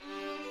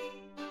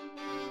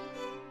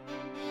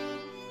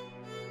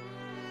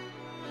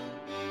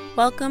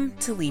Welcome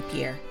to Leap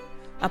Year,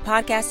 a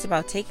podcast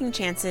about taking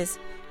chances,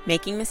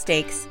 making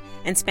mistakes,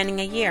 and spending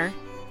a year,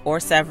 or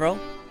several,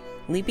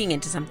 leaping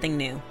into something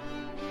new.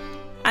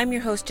 I'm your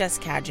host, Jess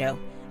Cadjo,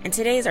 and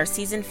today is our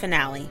season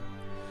finale.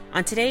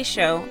 On today's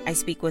show, I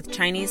speak with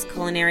Chinese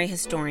culinary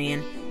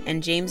historian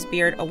and James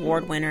Beard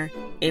Award winner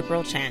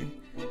April Chen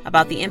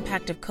about the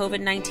impact of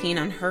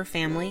COVID-19 on her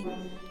family,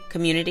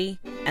 community,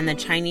 and the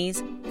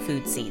Chinese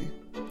food scene.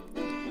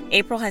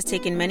 April has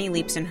taken many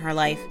leaps in her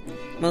life,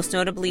 most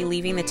notably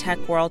leaving the tech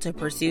world to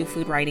pursue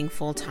food writing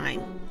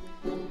full-time.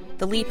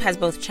 The leap has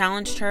both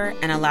challenged her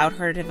and allowed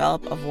her to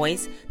develop a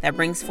voice that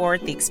brings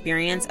forward the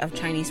experience of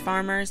Chinese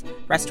farmers,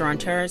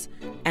 restaurateurs,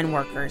 and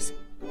workers.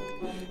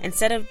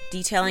 Instead of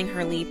detailing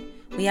her leap,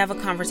 we have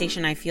a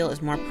conversation I feel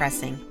is more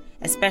pressing,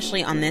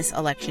 especially on this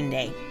election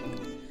day.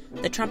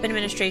 The Trump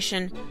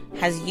administration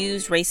has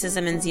used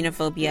racism and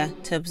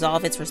xenophobia to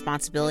absolve its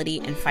responsibility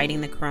in fighting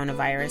the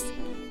coronavirus,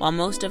 while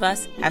most of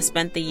us have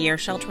spent the year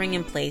sheltering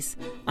in place,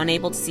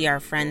 unable to see our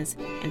friends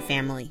and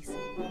families.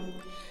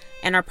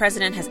 And our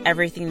president has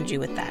everything to do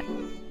with that.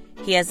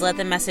 He has led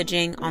the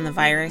messaging on the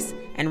virus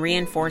and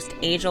reinforced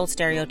age-old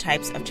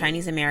stereotypes of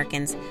Chinese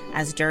Americans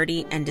as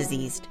dirty and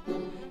diseased.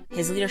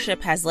 His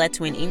leadership has led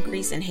to an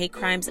increase in hate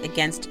crimes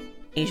against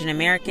Asian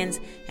Americans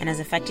and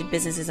has affected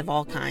businesses of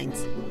all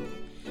kinds.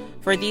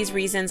 For these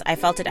reasons, I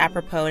felt it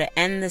apropos to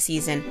end the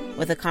season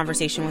with a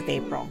conversation with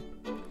April.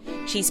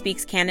 She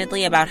speaks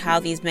candidly about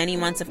how these many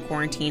months of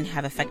quarantine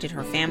have affected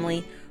her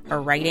family,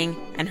 her writing,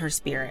 and her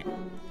spirit.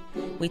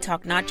 We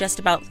talk not just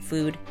about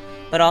food,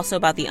 but also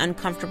about the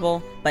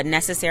uncomfortable but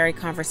necessary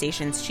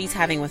conversations she's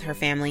having with her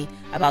family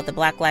about the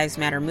Black Lives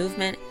Matter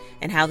movement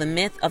and how the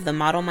myth of the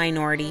model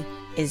minority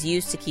is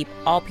used to keep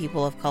all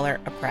people of color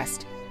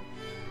oppressed.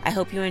 I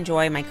hope you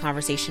enjoy my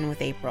conversation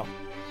with April.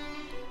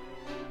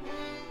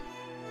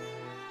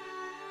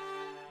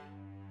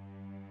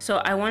 So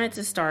I wanted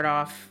to start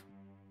off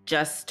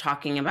just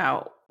talking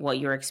about what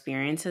your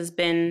experience has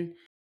been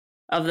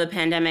of the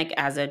pandemic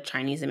as a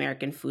Chinese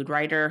American food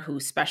writer who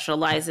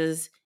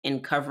specializes in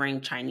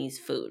covering Chinese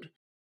food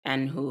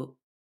and who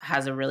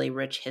has a really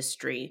rich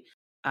history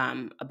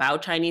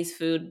about Chinese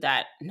food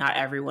that not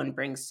everyone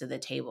brings to the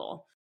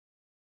table.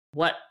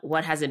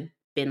 What has it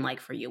been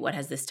like for you? What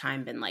has this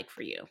time been like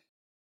for you?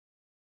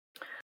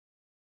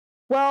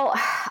 Well,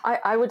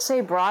 I would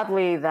say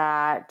broadly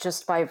that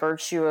just by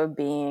virtue of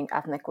being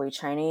ethnically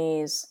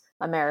Chinese,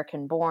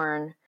 American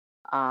born,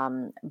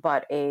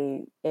 but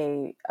a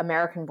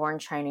American born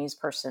Chinese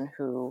person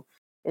who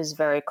is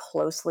very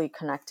closely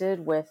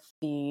connected with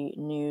the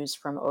news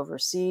from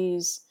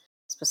overseas,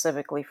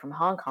 specifically from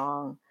Hong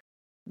Kong,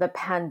 the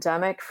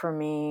pandemic for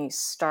me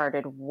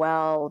started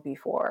well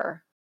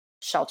before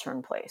shelter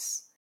in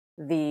place.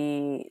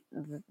 The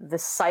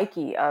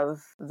psyche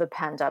of the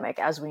pandemic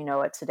as we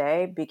know it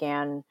today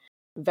began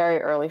very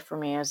early for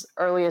me, as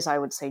early as I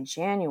would say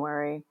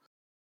January,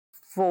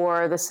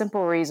 for the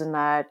simple reason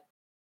that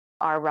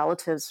our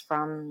relatives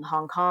from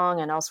Hong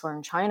Kong and elsewhere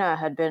in China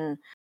had been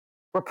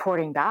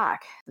reporting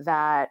back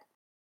that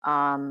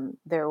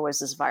there was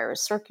this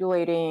virus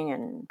circulating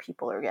and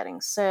people are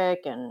getting sick,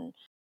 and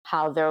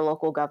how their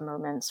local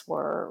governments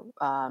were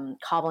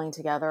cobbling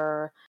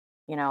together,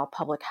 a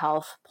public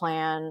health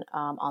plan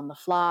on the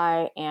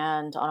fly.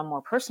 And on a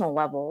more personal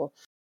level,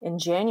 in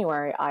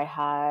January, I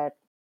had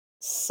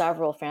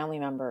several family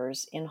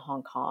members in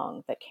Hong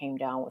Kong that came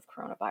down with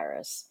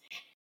coronavirus.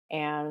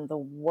 And the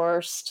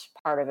worst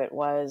part of it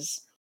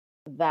was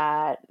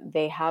that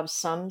they have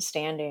some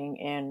standing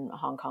in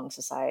Hong Kong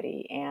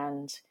society,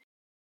 and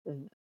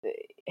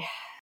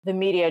the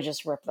media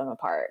just ripped them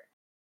apart.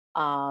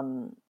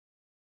 Um,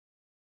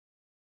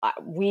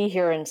 we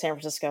here in San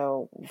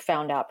Francisco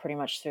found out pretty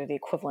much through the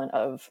equivalent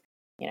of,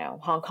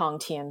 Hong Kong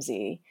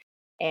TMZ,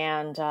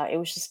 and it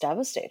was just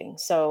devastating.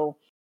 So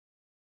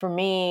for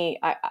me,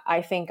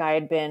 I think I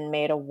had been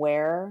made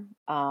aware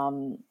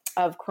of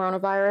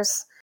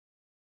coronavirus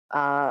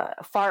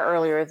far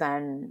earlier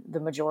than the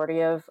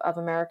majority of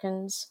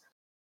Americans,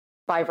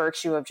 by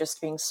virtue of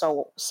just being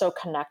so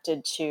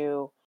connected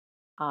to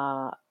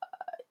uh,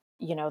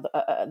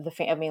 the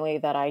family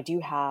that I do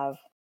have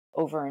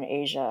over in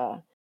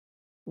Asia,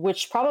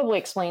 which probably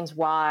explains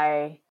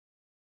why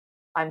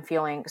I'm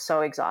feeling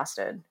so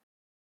exhausted.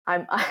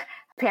 I'm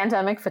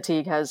pandemic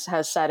fatigue has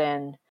set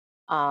in,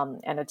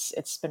 and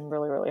it's been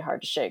really really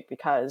hard to shake,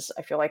 because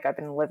I feel like I've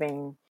been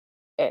living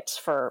it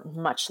for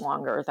much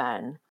longer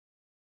than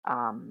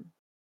um,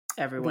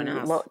 Everyone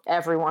else.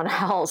 everyone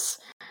else.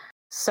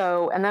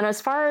 So, and then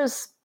as far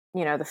as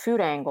the food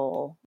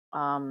angle,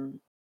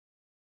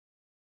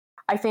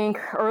 I think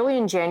early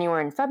in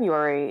January and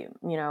February,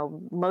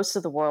 most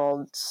of the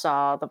world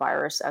saw the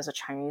virus as a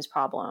Chinese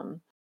problem.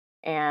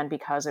 And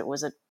because it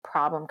was a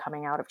problem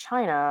coming out of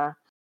China,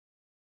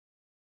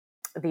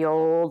 the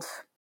old,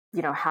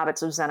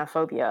 habits of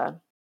xenophobia,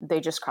 they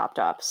just cropped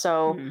up.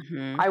 So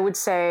I would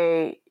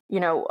say,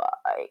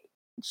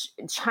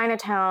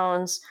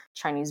 Chinatowns,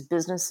 Chinese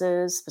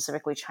businesses,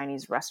 specifically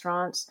Chinese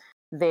restaurants,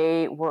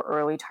 they were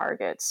early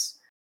targets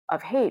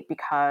of hate,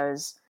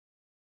 because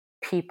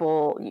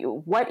people,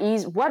 what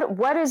is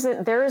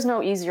it? There is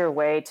no easier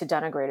way to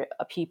denigrate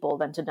a people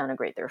than to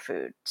denigrate their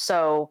food.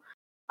 So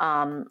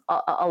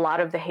a lot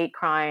of the hate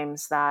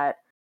crimes that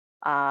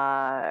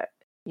I've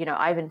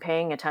been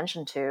paying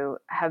attention to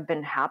have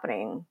been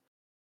happening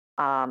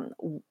um,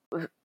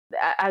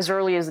 as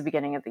early as the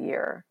beginning of the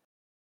year,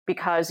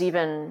 because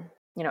even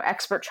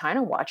expert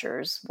China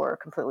watchers were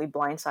completely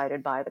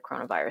blindsided by the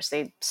coronavirus.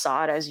 They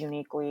saw it as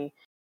uniquely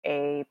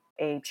a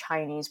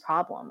Chinese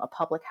problem, a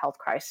public health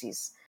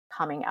crisis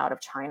coming out of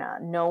China.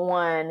 No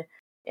one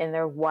in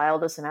their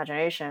wildest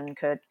imagination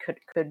could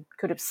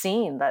have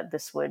seen that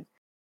this would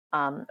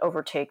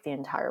overtake the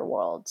entire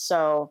world.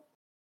 So,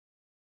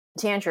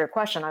 to answer your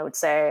question, I would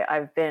say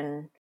I've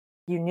been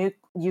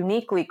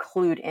uniquely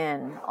clued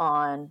in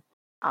on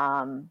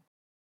um,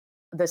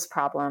 this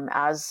problem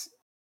as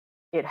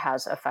it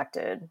has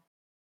affected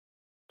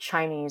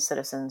Chinese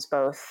citizens,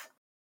 both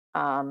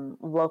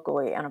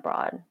locally and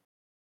abroad.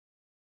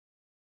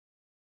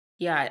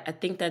 Yeah, I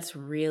think that's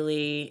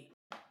really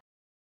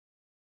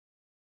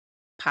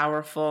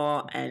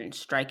powerful and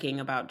striking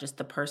about just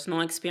the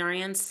personal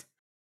experience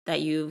that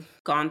you've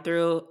gone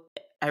through.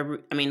 I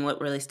mean,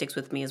 what really sticks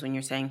with me is when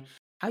you're saying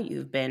how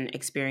you've been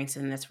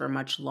experiencing this for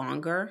much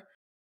longer.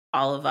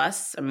 All of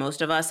us, or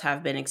most of us,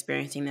 have been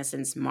experiencing this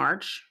since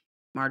March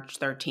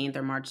 13th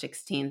or March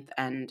 16th.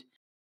 And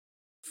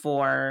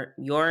for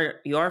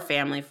your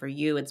family, for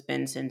you, it's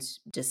been since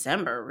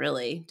December,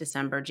 really,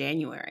 December,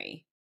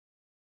 January.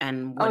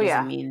 And Oh what does it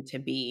yeah, mean to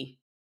be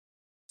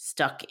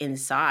stuck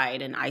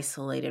inside and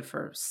isolated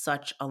for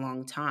such a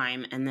long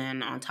time, and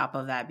then on top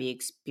of that be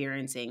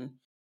experiencing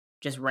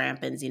just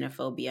rampant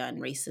xenophobia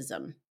and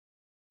racism?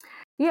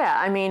 yeah.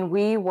 I mean,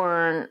 we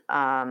weren't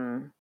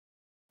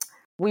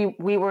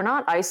we were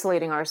not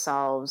isolating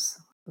ourselves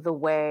the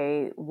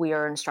way we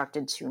are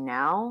instructed to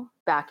now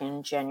back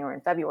in January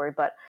and February,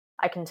 but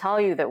I can tell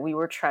you that we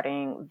were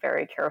treading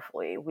very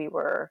carefully. We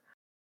were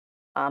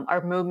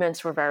our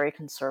movements were very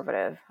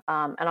conservative,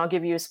 and I'll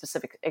give you a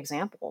specific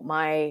example.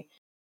 My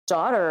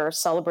daughter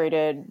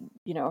celebrated,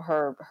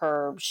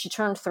 her she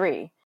turned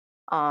 3,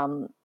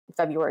 um,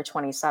 February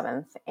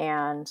 27th,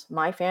 and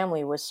my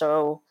family was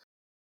so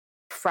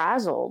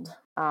frazzled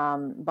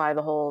by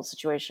the whole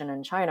situation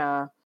in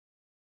China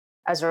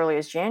as early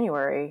as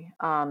January,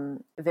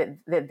 that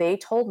they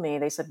told me,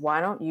 they said, why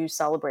don't you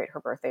celebrate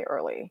her birthday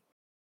early?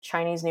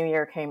 Chinese New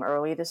Year came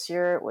early this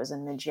year. It was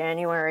in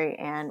mid-January,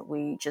 and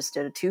we just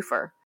did a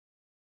twofer.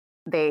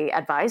 They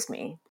advised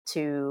me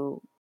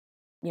to,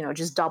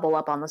 just double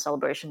up on the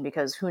celebration,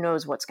 because who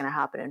knows what's going to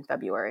happen in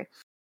February.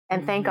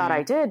 And thank God I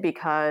Hmm. did,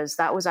 because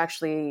that was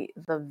actually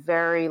the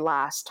very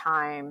last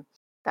time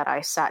that I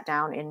sat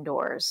down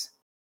indoors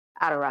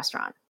at a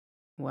restaurant.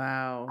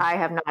 Wow. I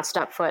have not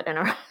stepped foot in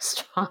a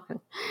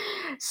restaurant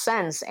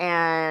since.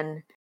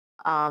 And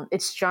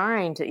it's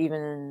jarring to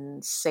even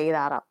say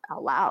that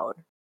out loud.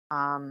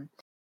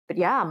 But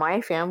yeah,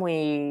 my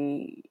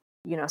family,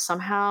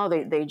 somehow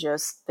they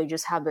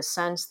just had the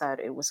sense that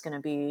it was going to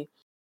be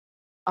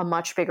a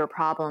much bigger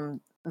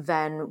problem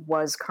than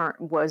was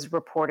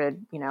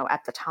reported,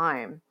 at the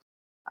time.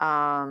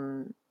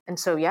 And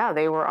so, yeah,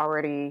 they were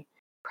already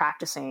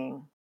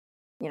practicing,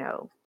 you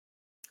know,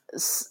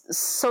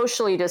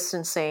 socially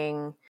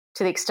distancing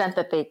to the extent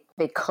that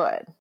they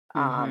could.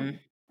 Hmm.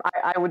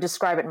 I would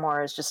describe it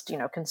more as just,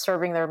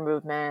 conserving their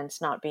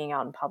movements, not being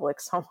out in public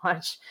so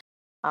much.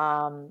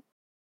 Um,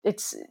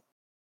 it's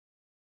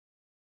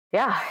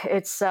yeah,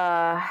 it's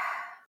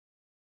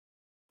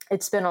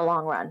been a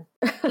long run.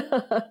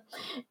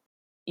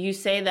 You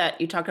say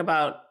that you talk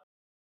about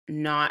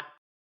not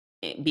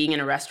being in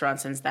a restaurant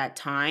since that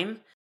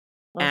time,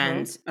 Hmm.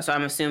 and so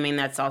I'm assuming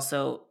that's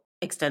also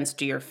extends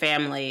to your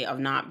family of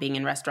not being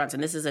in restaurants,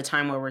 and this is a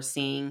time where we're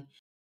seeing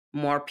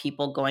more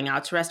people going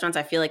out to restaurants.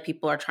 I feel like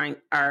people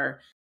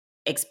are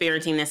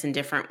experiencing this in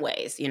different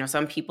ways.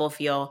 Some people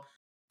feel,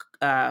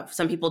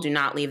 some people do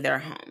not leave their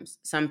homes.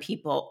 Some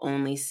people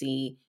only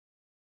see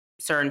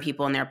certain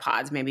people in their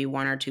pods, maybe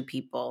one or two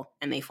people,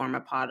 and they form a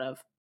pod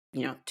of,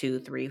 two,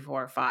 three,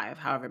 four, five,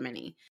 however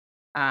many.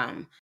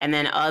 And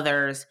then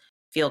others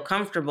feel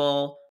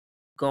comfortable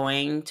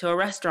going to a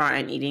restaurant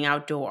and eating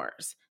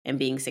outdoors and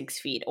being 6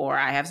 feet. Or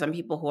I have some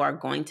people who are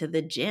going to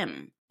the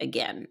gym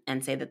again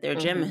and say that their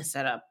gym Hmm. has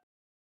set up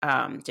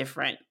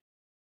different,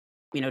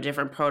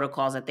 different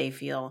protocols that they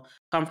feel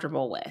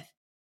comfortable with.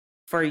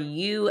 For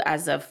you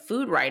as a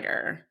food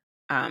writer,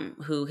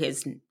 who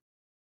has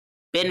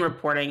been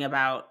reporting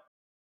about,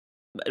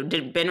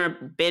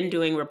 been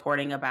doing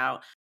reporting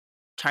about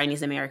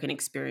Chinese American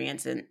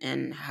experience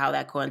and how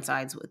that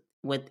coincides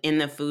within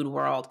the food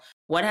world,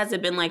 what has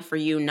it been like for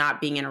you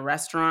not being in a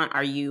restaurant?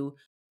 Are you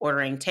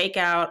ordering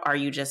takeout? Are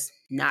you just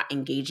not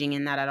engaging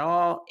in that at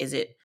all? Is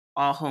it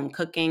all home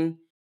cooking?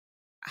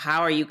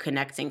 How are you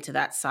connecting to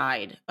that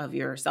side of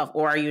yourself,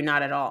 or are you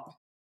not at all?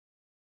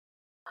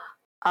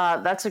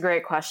 That's a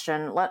great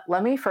question.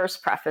 Let me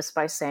first preface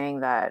by saying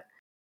that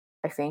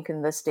I think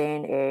in this day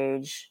and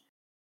age,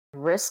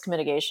 risk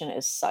mitigation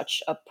is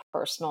such a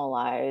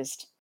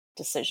personalized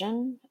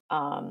decision.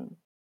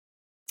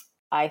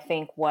 I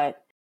think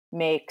what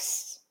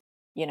makes,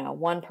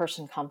 one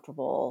person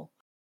comfortable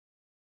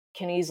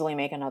can easily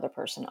make another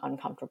person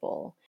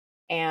uncomfortable.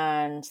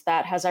 And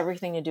that has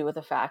everything to do with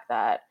the fact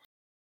that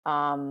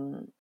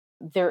um,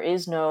 there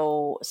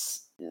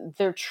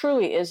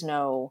truly is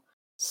no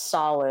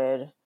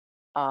solid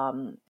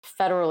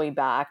federally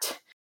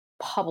backed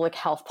public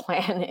health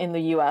plan in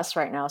the US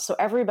right now. So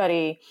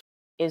everybody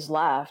is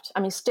left. I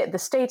mean, the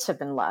states have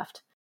been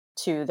left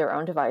to their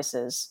own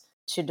devices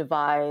to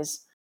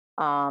devise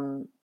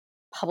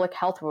public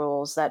health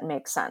rules that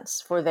make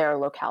sense for their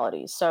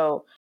localities.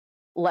 So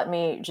let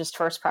me just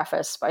first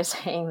preface by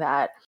saying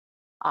that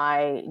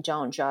I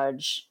don't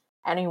judge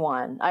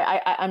anyone.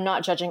 I'm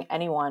not judging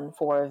anyone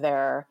for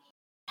their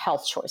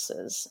health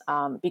choices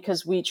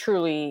because we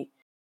truly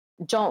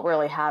don't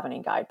really have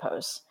any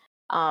guideposts.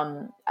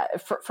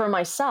 For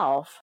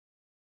myself,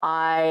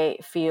 I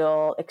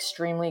feel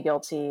extremely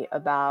guilty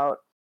about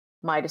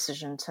my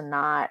decision to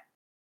not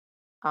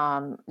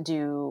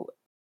do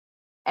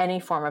any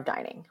form of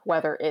dining,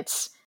 whether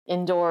it's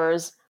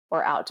indoors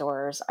or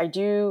outdoors. I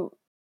do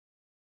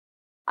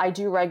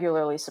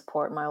regularly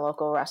support my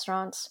local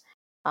restaurants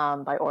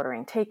by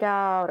ordering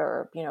takeout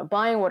or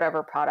buying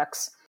whatever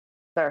products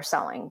they're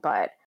selling.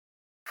 But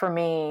for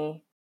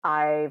me,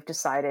 I've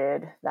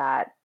decided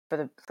that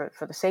for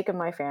the sake of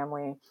my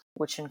family,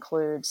 which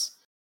includes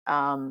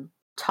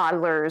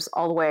toddlers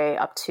all the way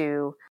up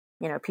to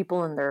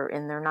people in their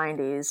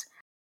 90s,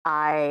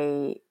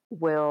 I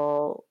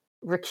will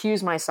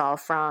recuse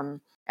myself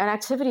from an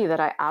activity that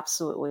I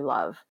absolutely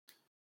love,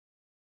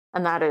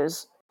 and that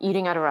is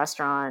eating at a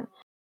restaurant.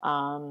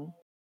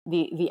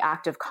 The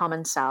act of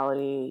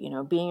commensality,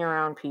 being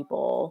around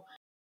people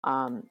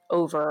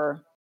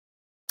over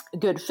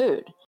good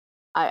food.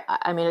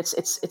 I mean,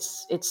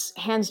 it's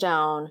hands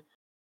down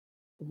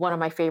one of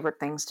my favorite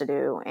things to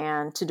do,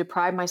 and to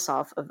deprive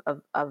myself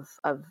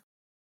of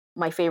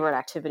my favorite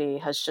activity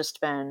has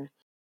just been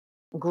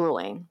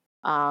grueling.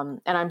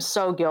 And I'm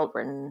so guilt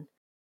ridden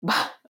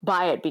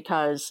by it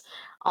because,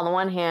 on the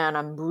one hand,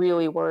 I'm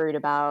really worried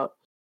about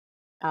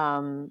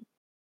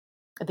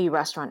the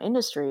restaurant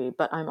industry,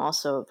 but I'm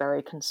also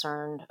very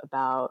concerned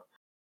about.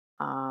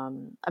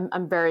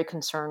 I'm very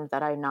concerned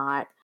that I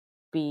not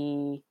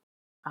be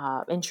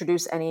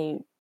introduce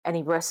any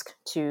risk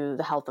to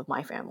the health of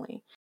my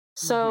family.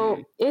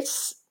 So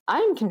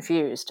I'm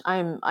confused.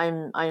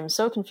 I'm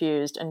so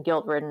confused and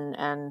guilt ridden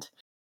and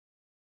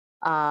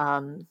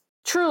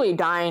truly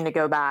dying to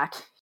go back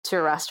to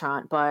a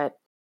restaurant, but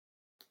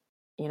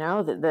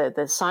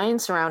the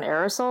science around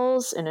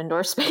aerosols in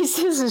indoor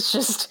spaces is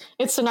just,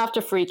 it's enough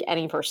to freak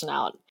any person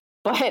out.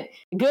 But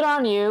good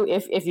on you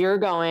if you're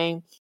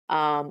going,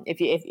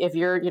 if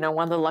you're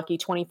one of the lucky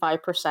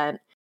 25%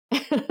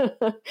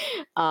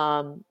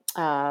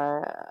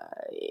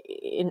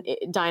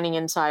 dining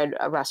inside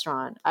a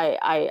restaurant.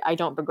 I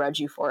don't begrudge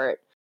you for it.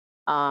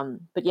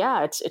 But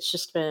yeah, it's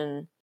just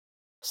been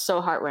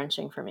so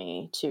heart-wrenching for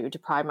me to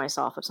deprive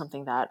myself of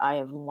something that I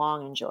have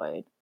long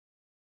enjoyed.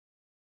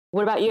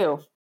 What about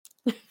you?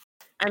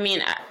 I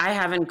mean, I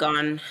haven't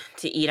gone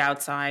to eat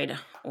outside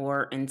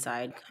or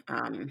inside.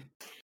 I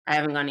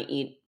haven't gone to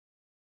eat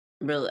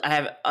really. I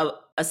have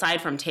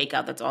aside from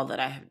takeout. That's all that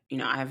I have.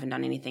 I haven't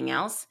done anything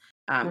else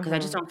because I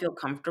just don't feel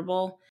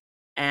comfortable.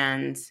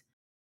 And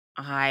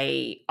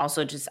I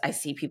also I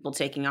see people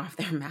taking off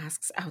their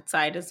masks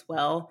outside as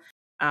well,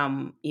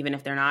 even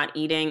if they're not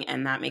eating,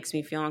 and that makes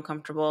me feel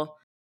uncomfortable.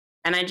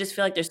 And I just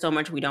feel like there's so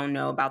much we don't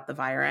know about the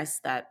virus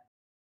that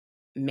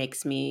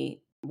makes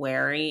me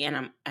wary.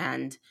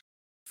 And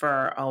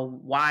for a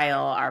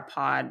while, our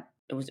pod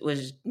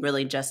was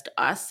really just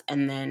us,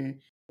 and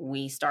then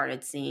we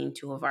started seeing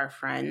two of our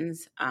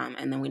friends,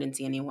 and then we didn't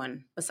see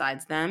anyone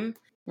besides them,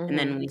 and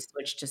then we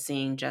switched to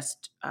seeing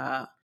just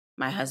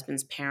my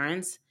husband's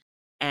parents,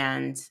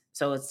 and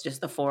so it's just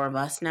the four of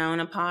us now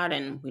in a pod,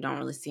 and we don't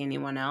really see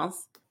anyone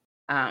else.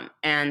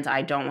 And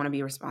I don't want to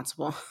be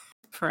responsible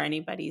for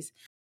anybody's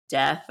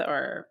death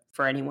or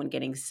for anyone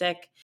getting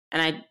sick,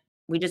 and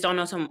we just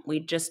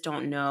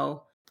don't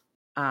know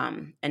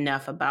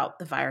enough about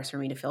the virus for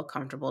me to feel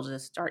comfortable to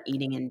start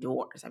eating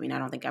indoors. I mean, I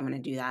don't think I'm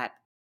going to do that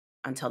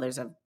until there's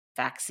a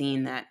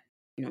vaccine that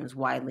is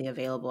widely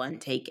available and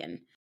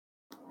taken.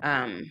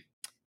 And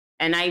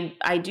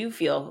I do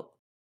feel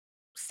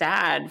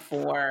sad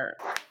for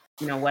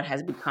what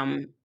has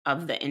become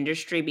of the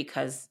industry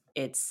because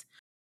it's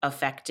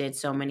affected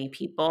so many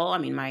people. I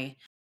mean, my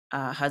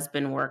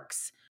husband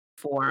works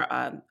for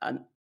a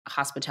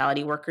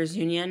hospitality workers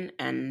union,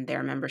 and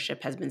their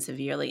membership has been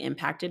severely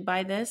impacted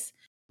by this.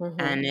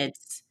 And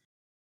it's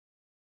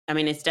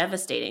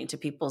devastating to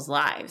people's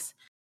lives.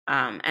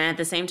 And at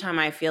the same time,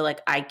 I feel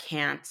like I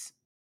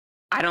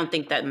don't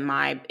think that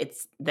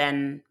it's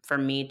then for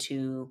me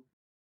to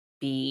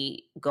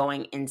be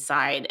going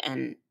inside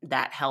and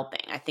that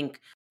helping. I think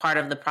part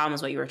of the problem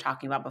is what you were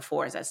talking about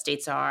before, is that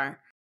states are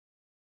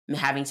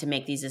having to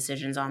make these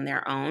decisions on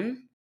their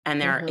own,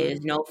 and there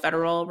is no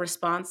federal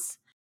response,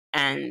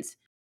 and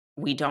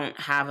we don't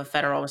have a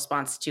federal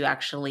response to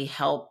actually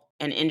help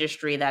an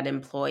industry that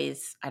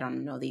employs, I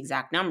don't know the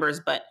exact numbers,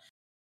 but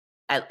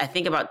I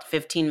think about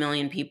 15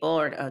 million people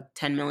or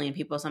 10 million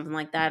people, something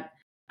like that,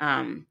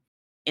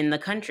 in the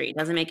country. It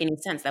doesn't make any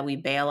sense that we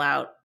bail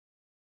out.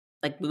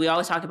 Like, we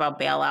always talk about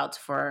bailouts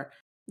for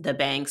the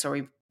banks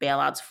or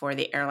bailouts for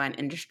the airline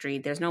industry.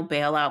 There's no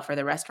bailout for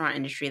the restaurant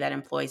industry that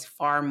employs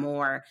far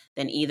more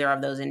than either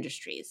of those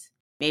industries,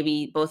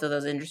 maybe both of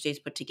those industries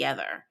put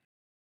together.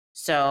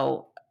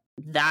 So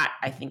that,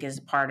 I think, is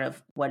part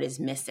of what is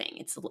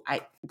missing.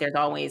 There's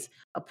always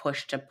a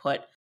push to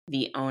put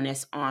the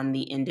onus on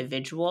the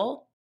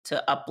individual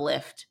to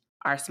uplift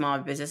our small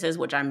businesses,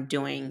 which I'm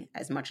doing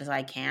as much as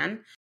I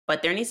can.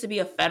 But there needs to be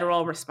a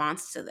federal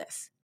response to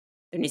this.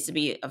 There needs to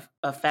be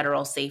a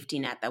federal safety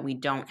net that we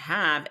don't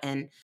have.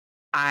 And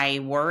I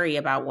worry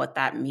about what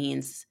that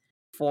means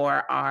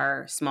for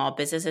our small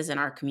businesses and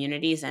our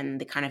communities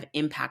and the kind of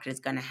impact it's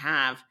going to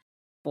have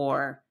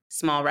for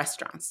small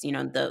restaurants. You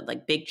know, the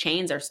like big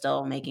chains are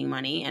still making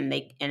money, and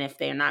if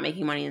they're not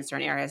making money in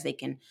certain areas, they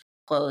can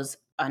close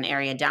an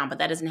area down, but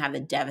that doesn't have the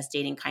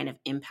devastating kind of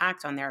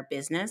impact on their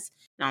business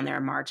and on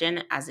their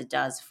margin as it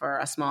does for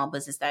a small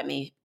business that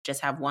may just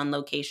have one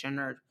location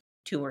or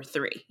two or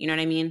three. You know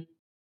what I mean?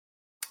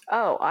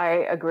 Oh, I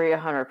agree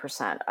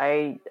 100%.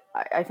 I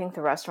think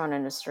the restaurant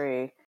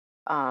industry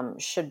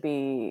should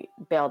be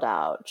bailed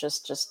out,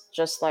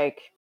 just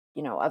like,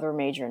 you know, other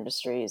major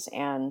industries.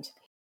 And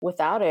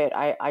without it,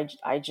 I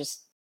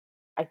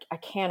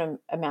can't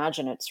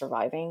imagine it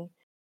surviving.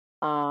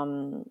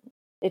 Um,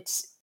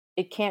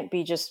 it can't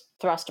be just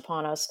thrust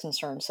upon us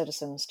concerned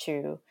citizens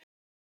to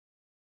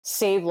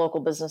save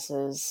local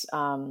businesses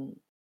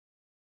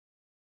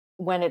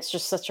when it's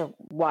just such a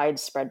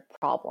widespread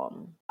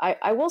problem.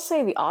 I will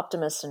say the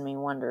optimist in me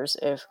wonders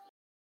if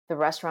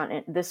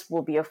the this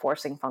will be a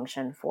forcing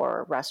function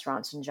for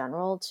restaurants in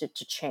general to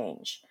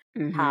change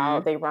how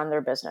Mm-hmm. they run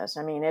their business.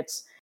 I mean,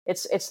 it's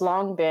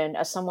long been,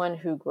 as someone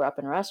who grew up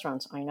in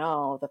restaurants, I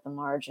know that the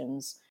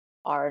margins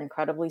are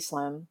incredibly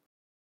slim.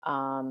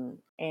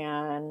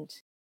 And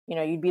you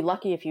know, you'd be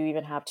lucky if you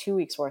even have 2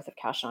 weeks worth of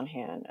cash on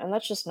hand. And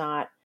that's just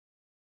not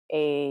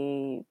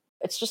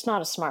it's just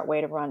not a smart way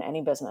to run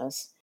any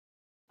business.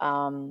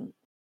 Um,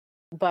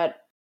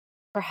 but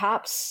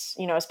perhaps,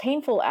 you know, as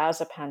painful as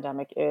a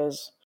pandemic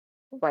is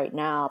right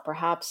now,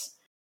 perhaps,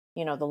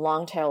 you know, the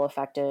long tail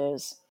effect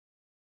is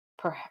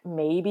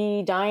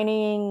maybe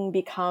dining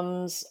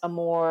becomes a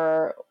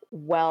more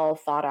well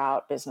thought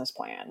out business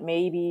plan.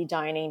 Maybe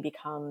dining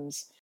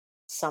becomes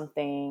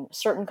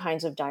certain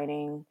kinds of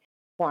dining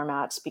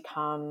formats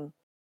become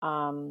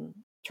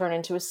turn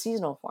into a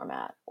seasonal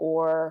format,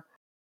 or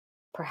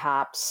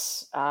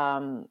perhaps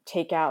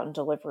takeout and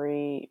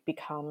delivery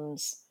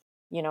becomes,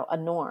 you know, a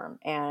norm,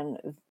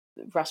 and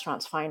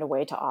restaurants find a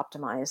way to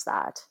optimize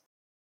that.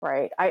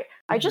 Right.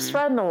 I just Mm-hmm.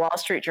 read in the Wall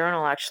Street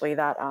Journal actually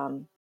that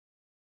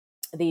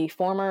the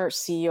former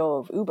CEO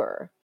of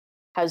Uber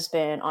has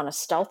been on a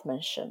stealth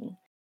mission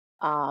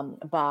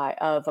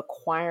of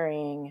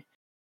acquiring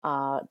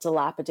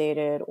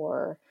dilapidated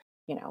or,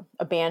 you know,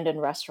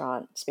 abandoned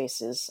restaurant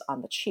spaces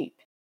on the cheap,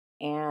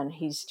 and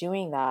he's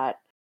doing that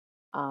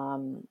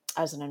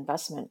as an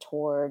investment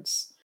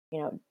towards, you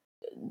know,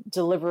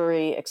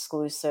 delivery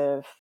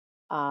exclusive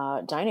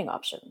dining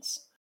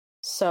options.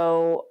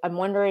 So I'm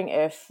wondering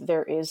if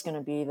there is going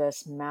to be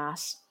this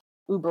mass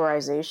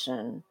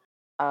Uberization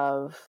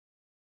of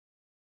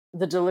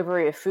the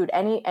delivery of food,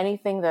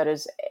 anything that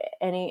is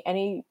any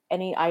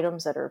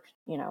items that are,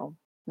 you know,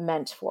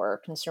 meant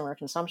for consumer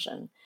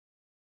consumption.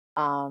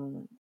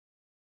 Um,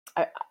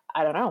 I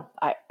I don't know.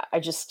 I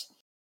just,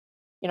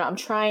 you know, I'm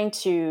trying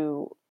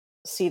to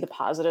see the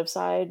positive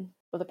side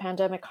of the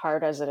pandemic,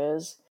 hard as it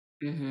is,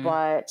 Mm-hmm.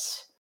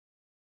 but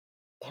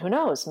who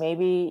knows?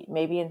 Maybe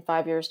in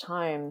 5 years'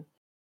 time,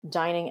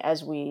 dining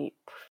as we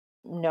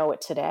know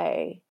it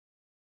today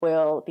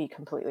will be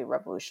completely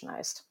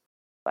revolutionized.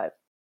 But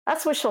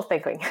that's wishful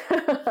thinking.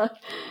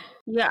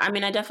 Yeah, I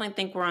mean, I definitely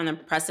think we're on the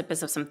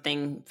precipice of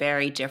something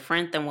very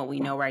different than what we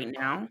know right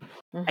now.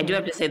 I do Hmm.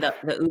 have to say that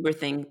the Uber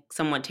thing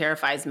somewhat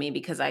terrifies me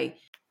because I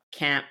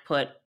can't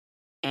put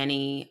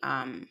any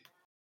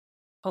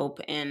hope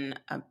in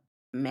a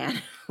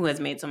man who has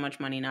made so much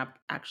money not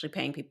actually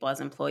paying people as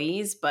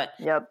employees. But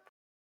Yep.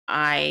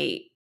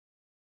 I,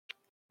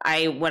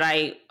 I, what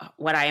I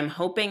am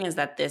hoping is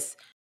that this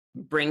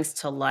brings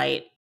to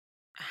light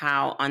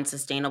how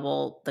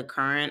unsustainable the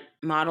current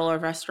model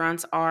of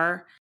restaurants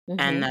are,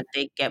 and Hmm. that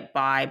they get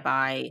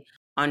by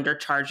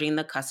undercharging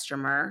the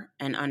customer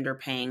and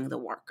underpaying the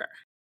worker.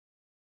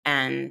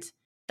 And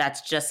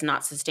that's just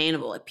not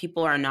sustainable. If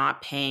people are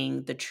not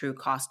paying the true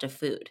cost of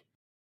food,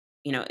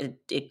 you know,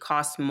 it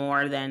costs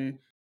more than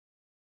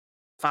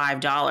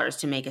 $5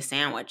 to make a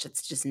sandwich.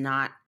 It's just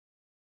not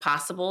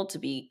possible to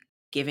be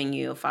giving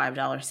you a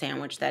 $5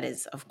 sandwich that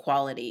is of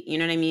quality. You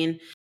know what I mean?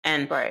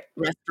 And Right.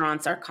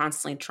 restaurants are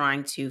constantly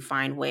trying to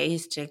find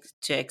ways to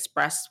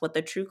express what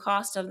the true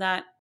cost of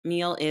that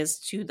meal is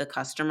to the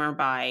customer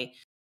by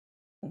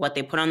what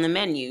they put on the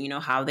menu, you know,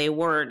 how they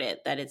word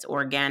it, that it's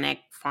organic,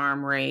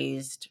 farm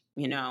raised,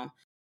 you know,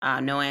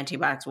 no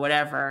antibiotics,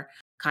 whatever.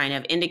 kind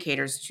of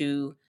indicators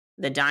to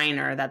the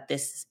diner that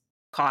this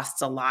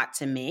costs a lot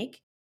to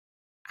make.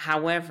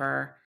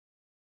 However,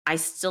 I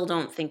still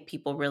don't think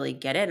people really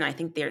get it, and I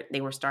think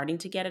they were starting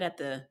to get it at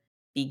the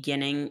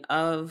beginning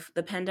of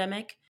the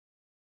pandemic.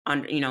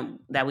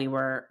 That we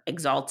were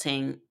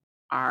exalting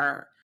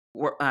our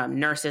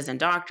nurses and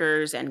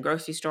doctors and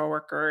grocery store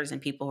workers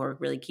and people who are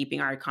really keeping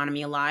our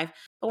economy alive.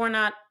 But we're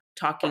not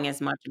talking as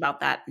much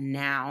about that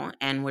now.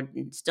 And we're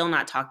still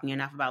not talking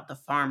enough about the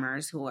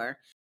farmers who are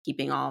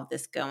keeping all of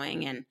this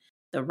going and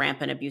the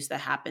rampant abuse that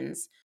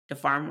happens to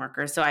farm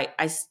workers. So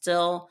I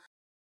still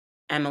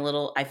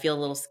I feel a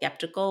little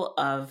skeptical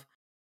of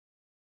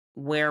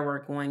where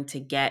we're going to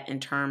get in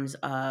terms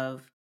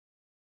of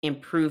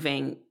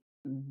improving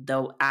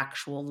the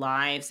actual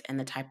lives and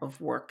the type of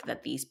work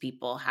that these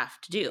people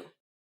have to do.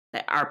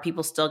 That are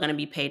people still going to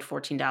be paid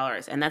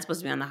 $14? And that's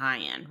supposed to be on the high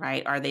end,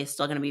 right? Are they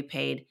still going to be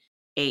paid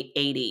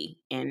 $8.80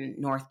 in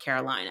North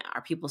Carolina?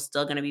 Are people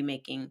still going to be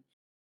making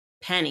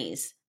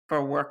pennies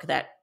for work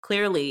that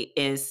clearly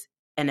is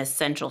an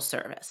essential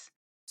service?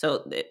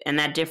 So, and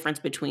that difference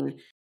between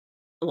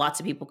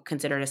lots of people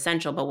consider it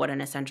essential, but what an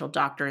essential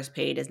doctor is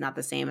paid is not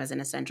the same as an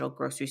essential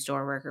grocery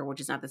store worker, which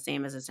is not the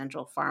same as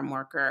essential farm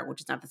worker, which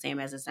is not the same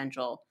as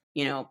essential,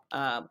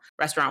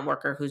 restaurant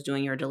worker who's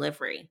doing your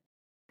delivery.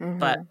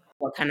 But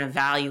what kind of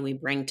value we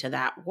bring to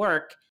that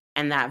work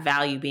and that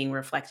value being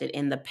reflected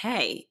in the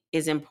pay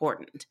is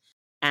important.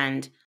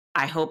 And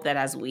I hope that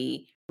as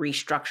we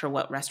restructure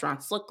what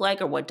restaurants look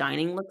like or what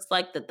dining looks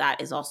like,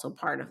 that is also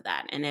part of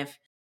that. And if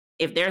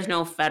there's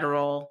no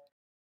federal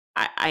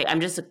I'm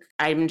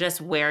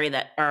just worried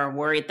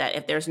that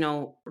if there's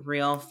no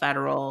real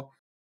federal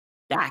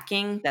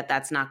backing,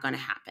 that's not going to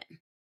happen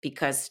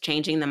because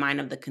changing the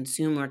mind of the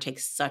consumer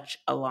takes such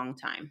a long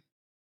time.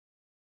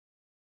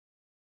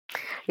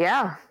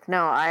 Yeah,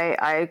 no,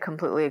 I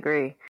completely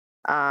agree.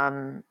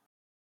 Well,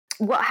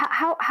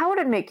 how would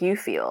it make you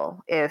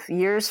feel if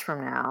years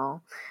from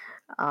now,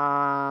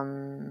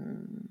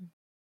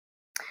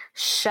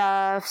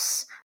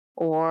 chefs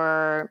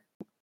or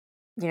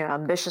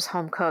ambitious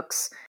home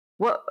cooks,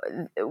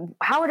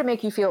 how would it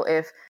make you feel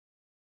if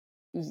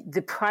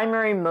the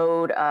primary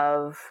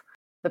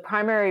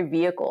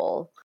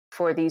vehicle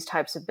for these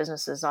types of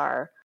businesses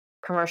are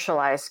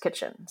commercialized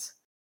kitchens?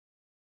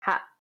 How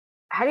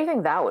do you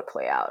think that would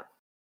play out?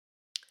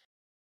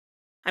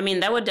 I mean,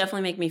 that would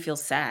definitely make me feel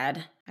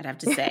sad, I'd have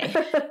to say.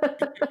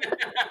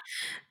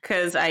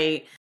 Because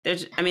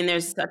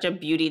there's such a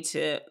beauty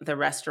to the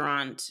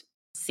restaurant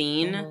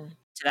scene,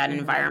 to that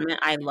environment.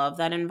 I love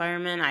that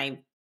environment.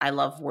 I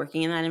love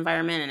working in that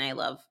environment, and I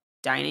love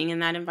dining in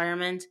that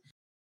environment.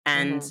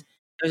 And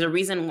there's a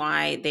reason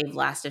why they've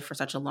lasted for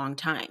such a long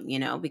time,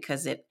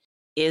 because it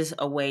is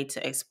a way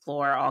to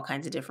explore all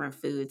kinds of different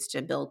foods,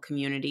 to build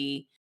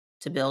community,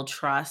 to build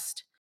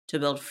trust, to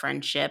build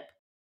friendship.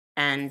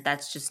 And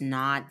that's just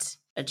not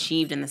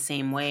achieved in the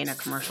same way in a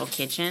commercial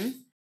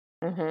kitchen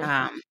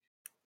and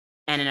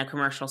in a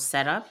commercial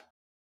setup.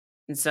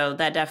 And so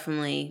that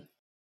definitely,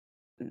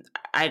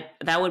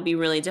 that would be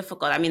really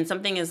difficult. I mean,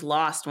 something is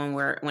lost when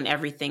we're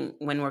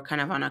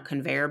kind of on a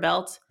conveyor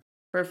belt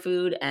for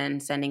food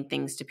and sending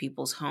things to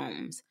people's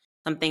homes.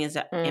 Something is,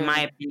 in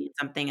my opinion,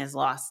 something is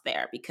lost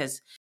there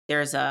because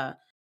there's a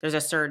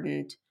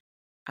certain,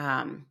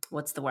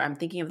 what's the word? I'm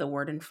thinking of the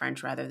word in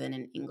French rather than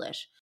in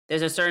English.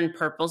 There's a certain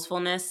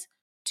purposefulness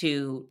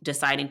to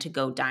deciding to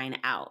go dine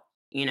out,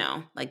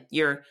 like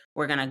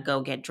we're going to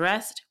go get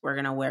dressed. We're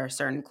going to wear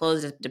certain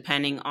clothes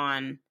depending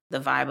on the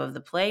vibe of the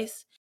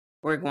place.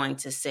 We're going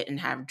to sit and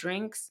have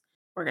drinks.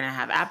 We're going to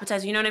have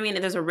appetizers. You know what I mean?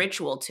 There's a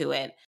ritual to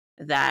it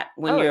that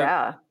when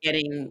you're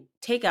getting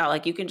takeout,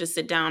 like you can just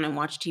sit down and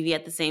watch TV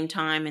at the same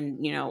time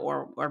and,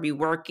 or be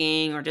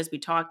working or just be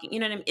talking, you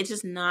know what I mean? It's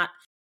just not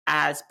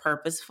as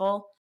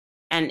purposeful.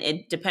 And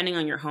depending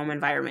on your home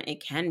environment,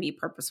 it can be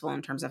purposeful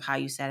in terms of how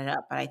you set it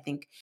up. But I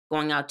think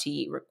going out to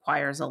eat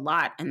requires a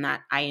lot, and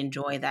that I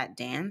enjoy that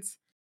dance.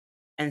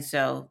 And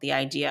so the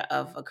idea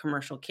of a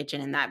commercial kitchen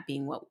and that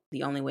being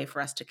the only way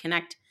for us to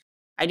connect,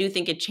 I do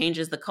think it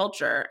changes the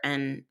culture,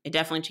 and it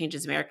definitely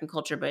changes American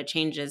culture, but it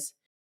changes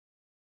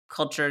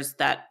cultures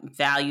that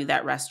value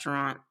that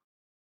restaurant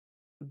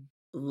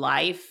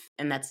life.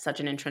 And that's such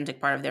an intrinsic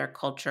part of their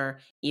culture,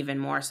 even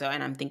more so.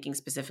 And I'm thinking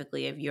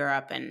specifically of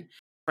Europe and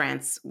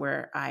France,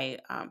 where I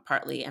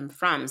partly am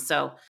from.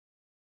 So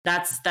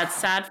that's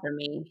sad for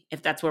me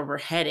if that's where we're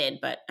headed.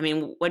 But I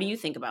mean, what do you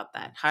think about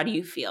that? How do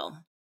you feel?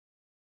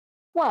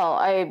 Well,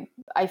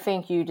 I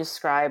think you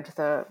described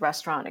the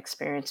restaurant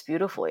experience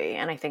beautifully,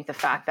 and I think the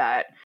fact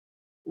that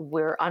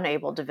we're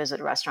unable to visit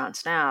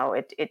restaurants now,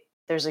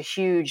 there's a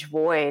huge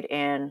void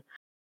in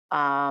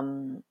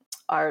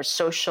our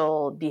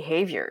social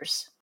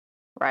behaviors,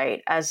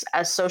 right? As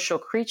social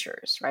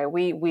creatures, right?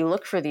 We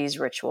look for these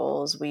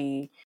rituals.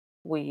 We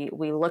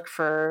look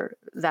for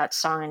that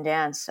song and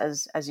dance,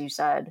 as you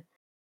said,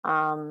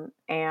 and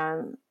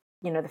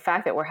the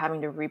fact that we're having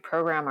to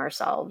reprogram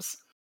ourselves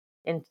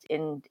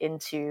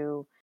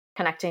into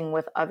connecting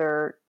with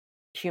other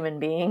human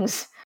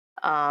beings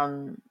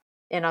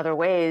in other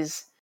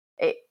ways,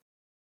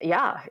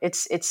 yeah,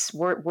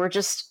 we're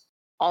just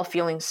all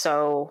feeling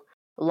so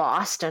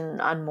lost and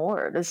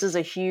unmoored. This is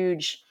a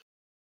huge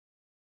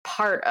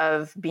part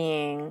of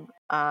being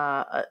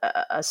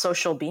a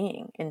social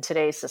being in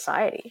today's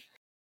society.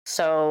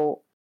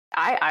 So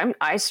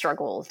I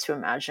struggle to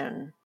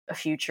imagine a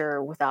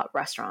future without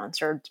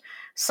restaurants or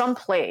some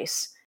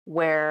place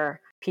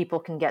where people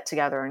can get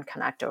together and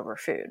connect over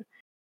food.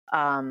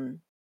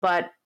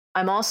 But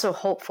I'm also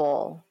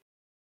hopeful.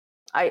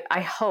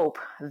 I hope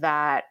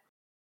that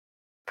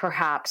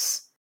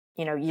perhaps,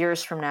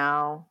 years from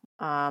now,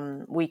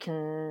 we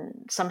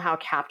can somehow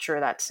capture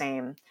that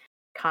same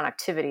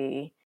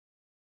connectivity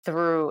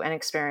through an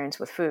experience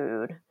with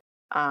food,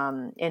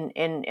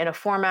 in a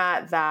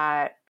format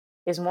that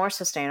is more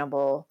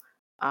sustainable,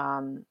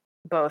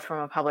 both from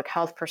a public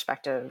health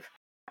perspective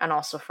and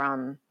also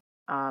from,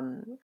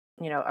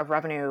 a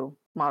revenue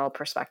model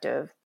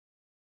perspective.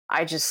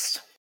 I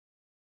just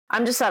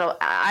I'm just at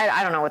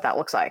I don't know what that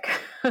looks like,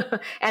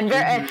 and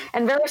very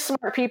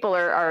smart people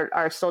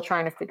are still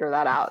trying to figure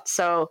that out.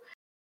 So,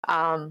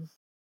 um,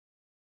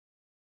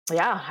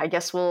 yeah, I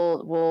guess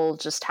we'll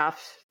just have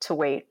to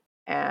wait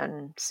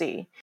and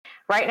see.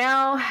 Right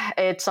now,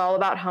 it's all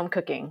about home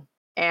cooking,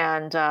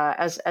 and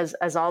as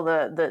all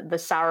the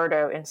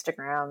sourdough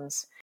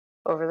Instagrams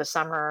over the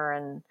summer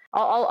and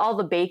all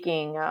the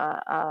baking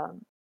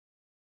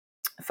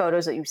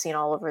photos that you've seen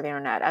all over the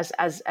internet,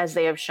 as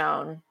they have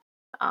shown.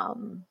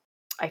 Um,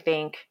 I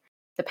think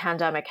the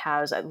pandemic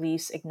has at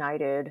least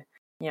ignited,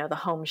 the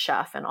home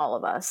chef in all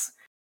of us.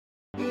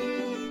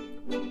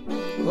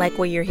 Like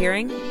what you're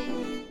hearing?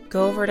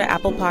 Go over to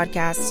Apple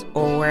Podcasts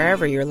or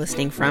wherever you're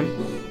listening from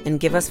and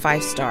give us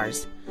 5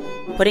 stars.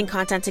 Putting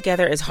content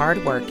together is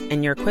hard work,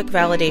 and your quick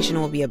validation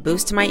will be a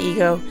boost to my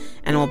ego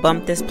and will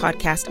bump this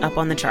podcast up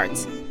on the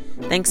charts.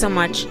 Thanks so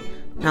much.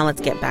 Now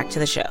let's get back to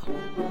the show.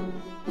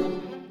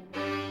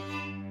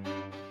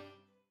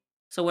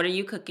 So what are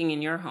you cooking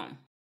in your home?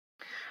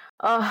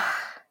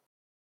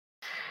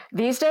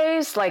 These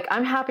days,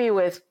 I'm happy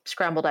with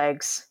scrambled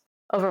eggs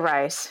over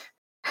rice.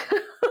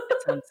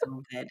 That sounds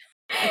so good.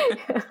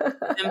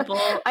 Simple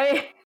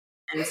and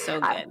so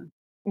good.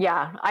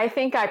 I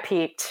think I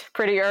peaked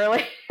pretty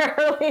early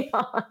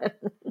on.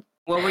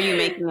 What were you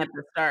making at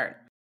the start?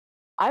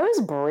 I was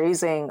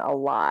braising a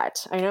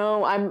lot. I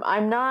know I'm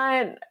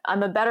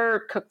a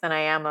better cook than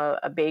I am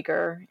a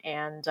baker.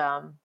 And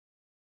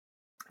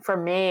for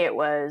me, it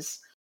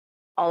was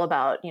all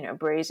about,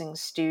 braising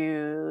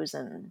stews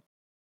and,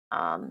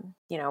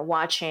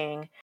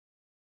 watching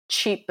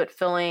cheap but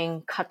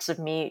filling cuts of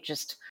meat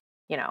just,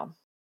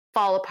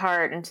 fall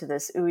apart into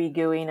this ooey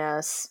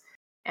gooiness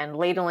and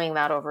ladling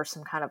that over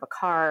some kind of a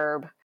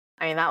carb.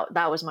 I mean,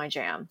 that was my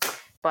jam.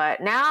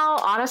 But now,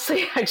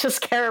 honestly, I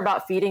just care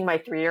about feeding my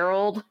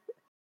 3-year-old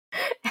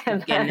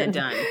and getting it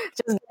done.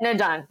 Just getting it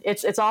done.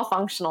 It's all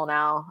functional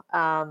now.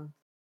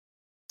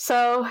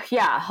 So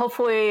yeah,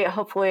 hopefully,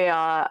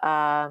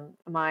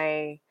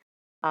 my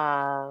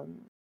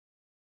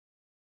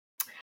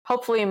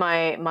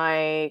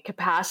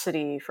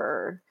capacity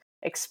for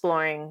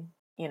exploring,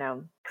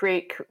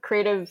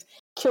 creative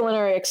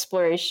culinary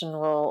exploration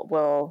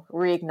will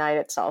reignite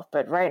itself.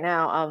 But right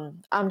now,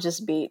 I'm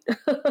just beat.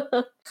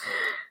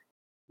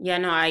 Yeah,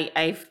 no,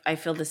 I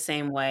feel the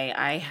same way.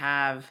 I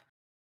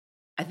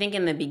think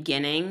in the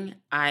beginning,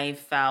 I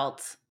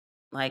felt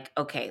like,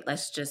 okay,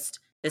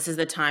 this is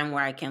the time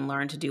where I can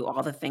learn to do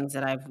all the things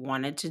that I've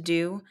wanted to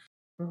do,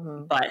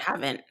 but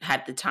haven't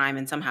had the time.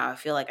 And somehow I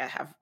feel like I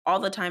have all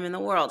the time in the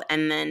world.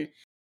 And then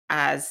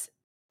as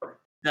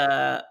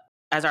our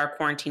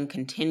quarantine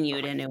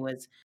continued and it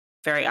was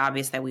very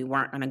obvious that we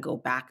weren't going to go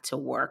back to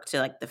work,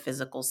 to the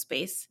physical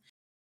space,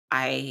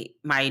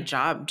 my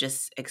job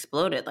just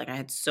exploded. I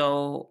had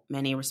so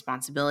many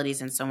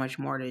responsibilities and so much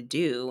more to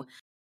do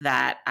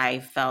that I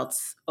felt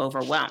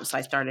overwhelmed. So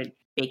I started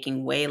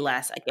baking way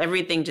less.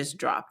 Everything just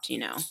dropped,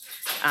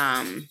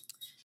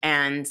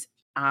 and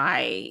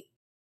I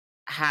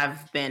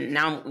have been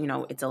now,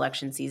 it's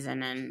election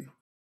season and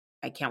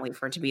I can't wait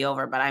for it to be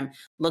over, but I'm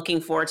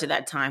looking forward to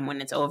that time when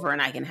it's over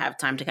and I can have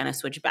time to kind of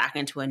switch back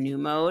into a new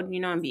mode,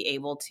 and be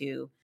able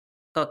to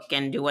cook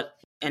and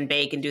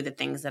bake and do the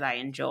things that I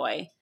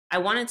enjoy. I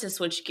wanted to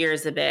switch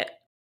gears a bit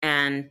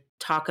and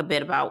talk a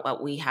bit about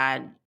what we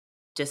had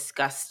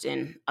discussed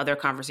in other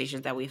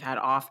conversations that we've had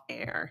off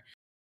air,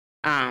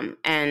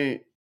 and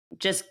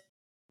just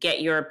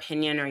get your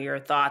opinion or your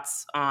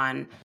thoughts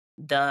on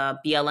the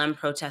BLM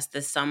protest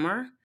this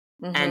summer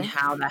and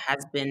how that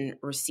has been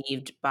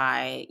received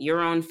by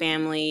your own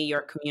family,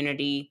 your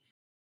community.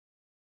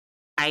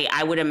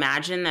 I would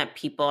imagine that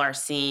people are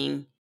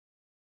seeing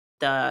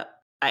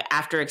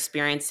after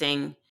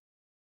experiencing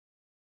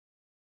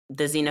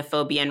the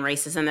xenophobia and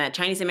racism that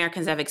Chinese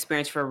Americans have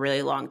experienced for a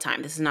really long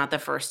time. This is not the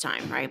first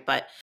time, right?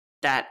 But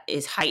that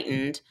is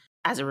heightened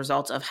as a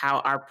result of how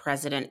our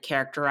president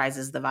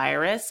characterizes the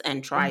virus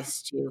and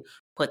tries to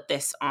put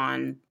this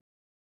on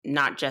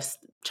not just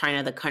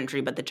China, the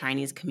country, but the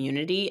Chinese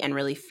community, and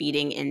really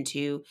feeding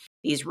into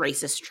these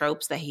racist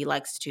tropes that he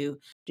likes to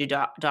do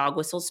dog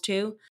whistles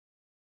to.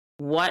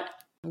 What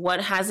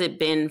What has it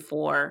been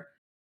for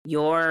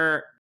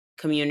your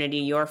community,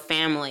 your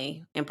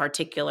family in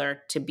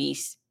particular, to be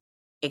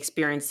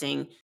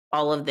experiencing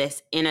all of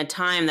this in a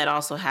time that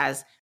also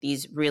has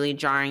these really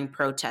jarring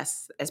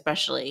protests,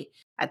 especially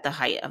at the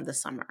height of the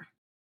summer?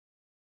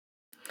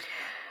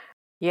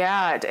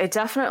 Yeah, it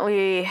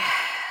definitely,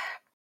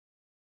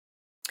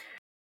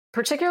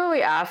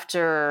 particularly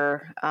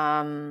after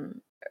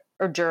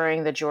or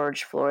during the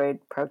George Floyd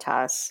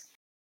protests,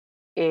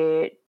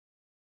 it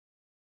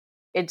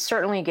it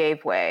certainly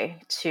gave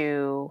way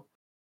to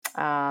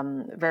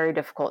very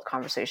difficult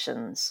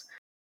conversations,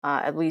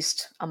 at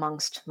least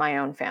amongst my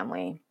own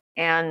family.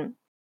 And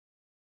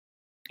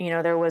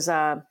there was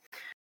a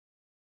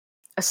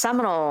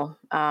seminal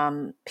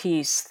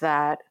piece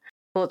that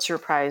Pulitzer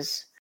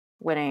Prize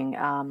winning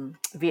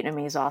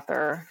Vietnamese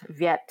author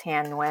Viet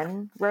Thanh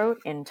Nguyen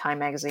wrote in Time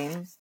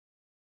magazine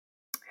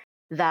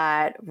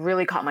that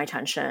really caught my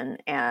attention.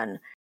 And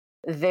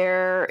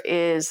there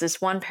is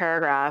this one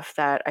paragraph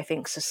that I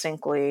think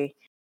succinctly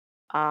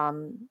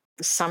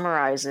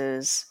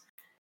summarizes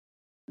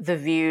the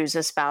views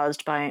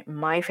espoused by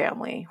my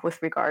family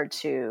with regard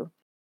to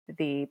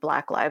the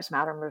Black Lives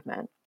Matter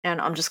movement. And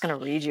I'm just going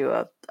to read you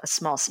a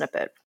small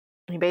snippet.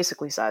 He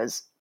basically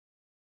says,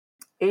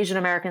 Asian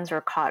Americans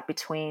are caught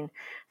between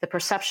the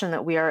perception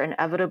that we are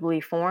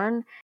inevitably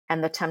foreign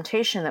and the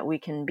temptation that we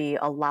can be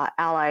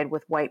allied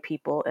with white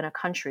people in a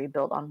country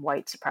built on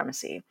white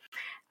supremacy.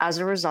 As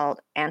a result,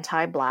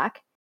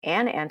 anti-Black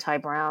and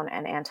anti-Brown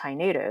and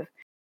anti-Native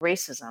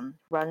racism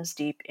runs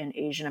deep in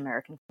Asian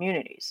American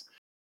communities.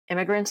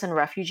 Immigrants and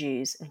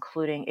refugees,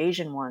 including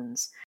Asian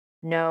ones,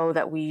 know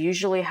that we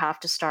usually have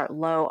to start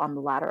low on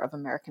the ladder of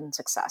American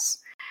success.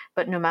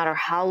 But no matter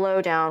how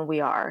low down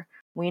we are,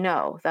 we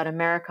know that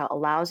America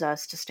allows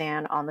us to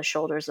stand on the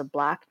shoulders of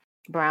Black,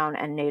 Brown,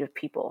 and Native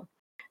people.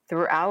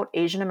 Throughout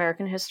Asian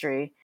American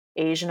history,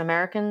 Asian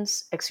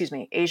immigrants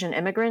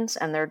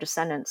and their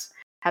descendants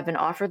have been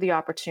offered the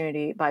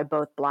opportunity by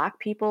both Black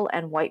people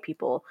and white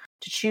people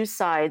to choose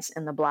sides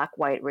in the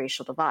Black-white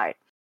racial divide.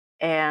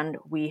 And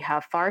we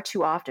have far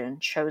too often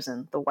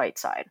chosen the white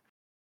side.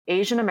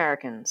 Asian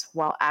Americans,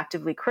 while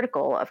actively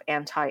critical of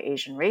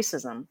anti-Asian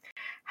racism,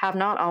 have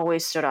not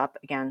always stood up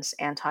against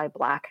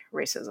anti-Black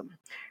racism.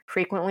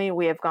 Frequently,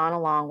 we have gone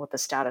along with the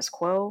status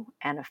quo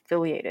and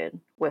affiliated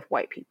with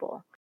white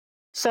people.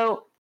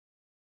 So,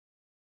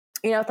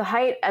 at the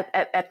height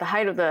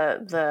of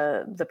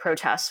the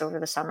protests over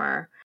the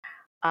summer,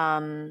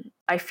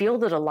 I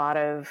fielded a lot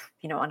of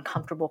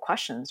uncomfortable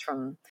questions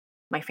from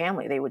my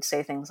family. They would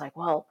say things like,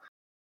 "Well,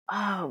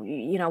 oh,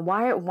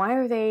 why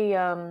are they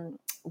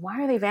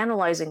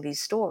vandalizing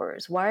these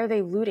stores? Why are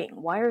they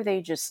looting? Why are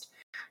they just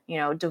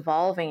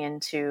devolving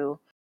into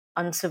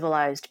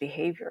uncivilized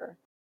behavior?"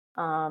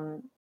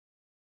 And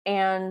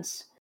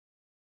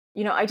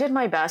I did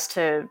my best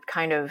to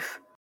kind of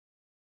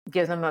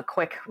give them a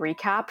quick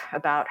recap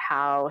about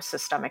how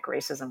systemic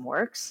racism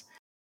works,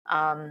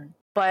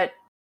 but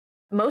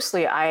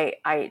mostly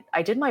I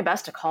did my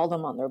best to call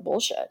them on their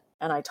bullshit,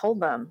 and I told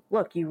them,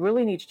 look, you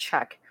really need to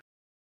check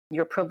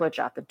your privilege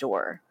at the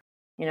door.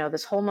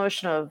 This whole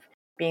notion of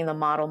being the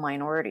model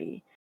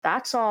minority,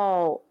 that's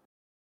all,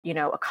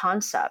 a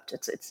concept.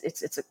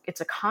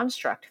 It's a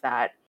construct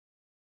that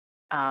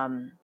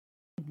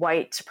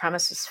white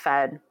supremacists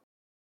fed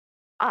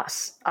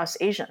us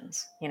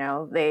Asians.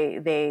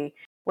 They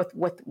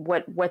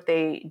what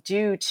they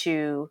do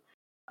to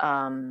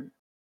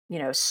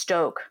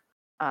stoke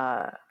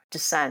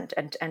dissent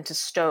and to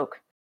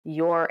stoke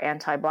your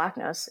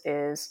anti-Blackness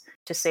is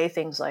to say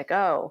things like,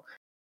 oh,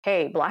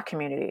 hey, Black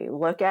community,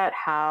 look at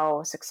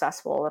how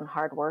successful and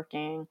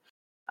hardworking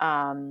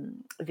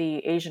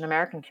the Asian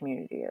American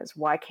community is.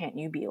 Why can't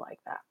you be like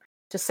that?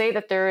 To say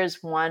that there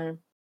is one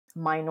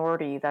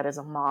minority that is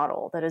a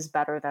model that is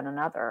better than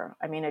another,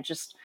 I mean,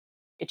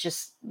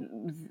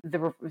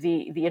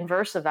 the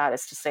inverse of that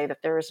is to say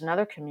that there is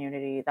another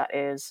community that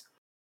is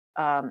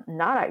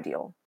not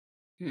ideal.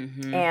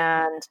 Mm-hmm.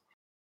 And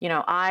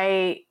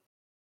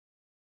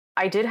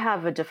I did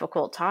have a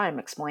difficult time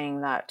explaining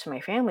that to my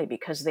family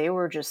because they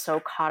were just so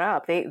caught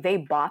up.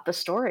 They bought the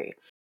story.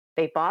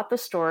 They bought the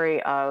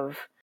story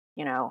of,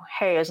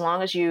 hey, as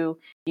long as you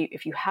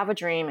if you have a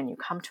dream and you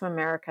come to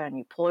America and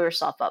you pull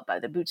yourself up by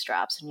the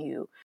bootstraps and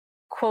you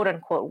quote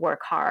unquote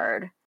work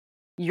hard,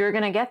 you're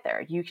going to get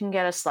there. You can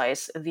get a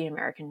slice of the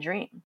American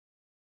dream.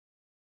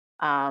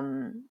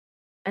 And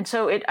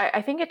so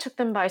I think it took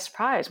them by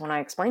surprise when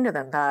I explained to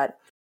them that,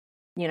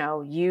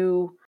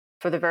 you,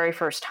 for the very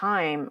first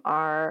time,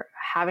 are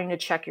having to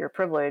check your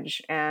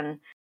privilege and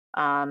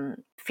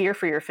fear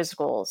for your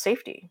physical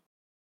safety.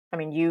 I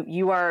mean,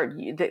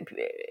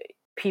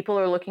 people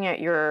are looking at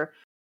your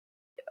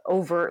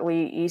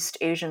overtly East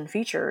Asian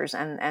features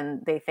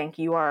and they think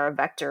you are a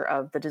vector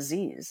of the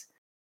disease,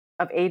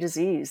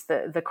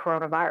 the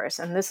coronavirus.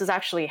 And this has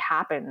actually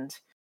happened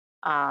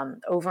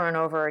over and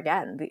over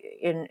again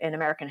in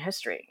American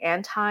history.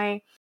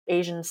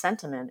 Anti-Asian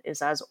sentiment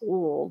is as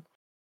old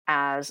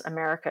as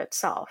America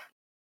itself.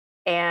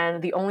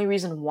 And the only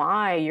reason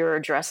why you're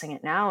addressing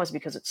it now is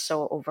because it's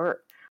so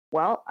overt.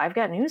 Well, I've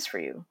got news for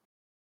you.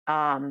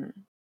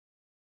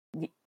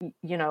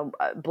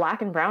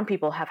 Black and brown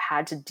people have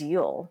had to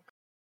deal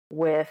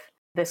with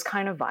this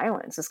kind of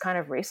violence, this kind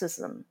of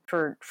racism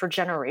for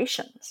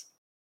generations.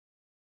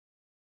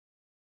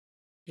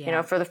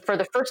 Yeah. For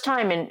the first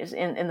time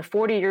in the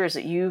 40 years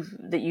that you've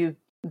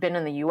been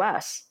in the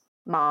U.S.,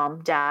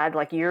 mom, dad,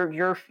 like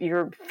you're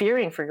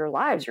fearing for your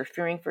lives, you're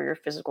fearing for your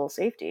physical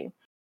safety.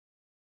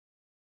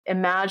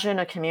 Imagine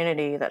a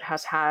community that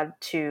has had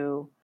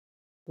to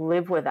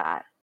live with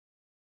that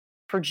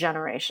for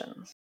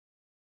generations.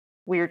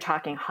 We are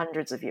talking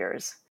hundreds of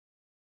years.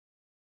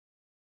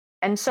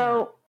 And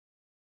so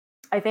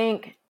I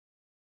think,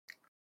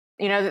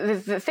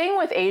 the thing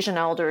with Asian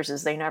elders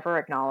is they never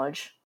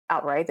acknowledge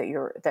outright that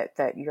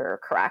you're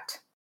correct.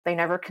 They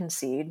never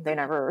concede. They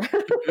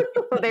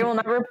will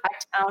never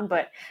back down.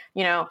 But,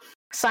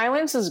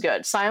 silence is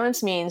good.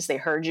 Silence means they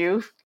heard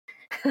you.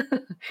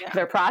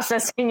 They're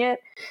processing it.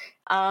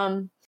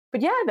 But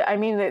yeah, I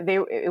mean,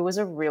 it was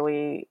a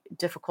really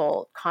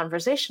difficult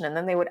conversation. And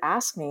then they would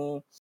ask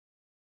me,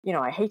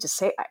 I hate to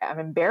say, I'm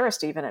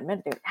embarrassed to even admit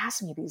it. They would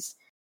ask me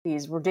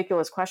these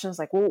ridiculous questions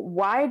like, well,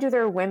 why do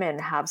their women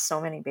have so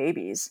many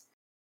babies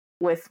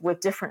with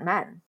different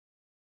men?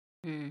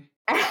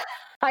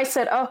 I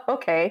said, oh,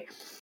 okay.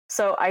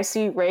 So I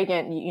see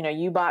Reagan,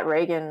 you bought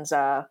Reagan's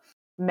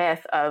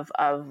myth of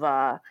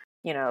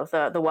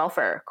the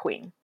welfare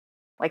queen.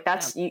 Like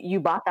that's, you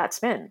bought that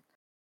spin,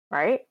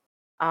 right?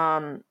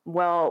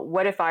 Well,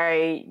 what if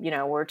I,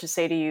 were to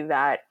say to you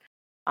that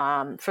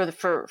for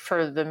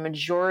the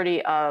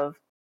majority of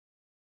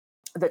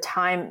the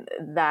time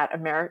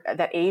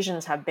that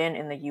Asians have been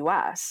in the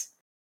U.S.,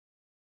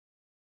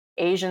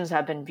 Asians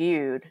have been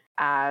viewed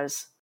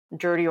as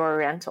dirty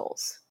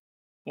Orientals,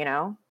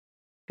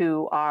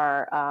 who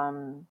are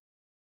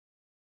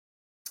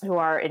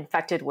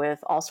infected with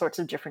all sorts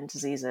of different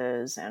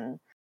diseases, and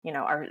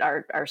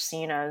are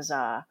seen as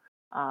a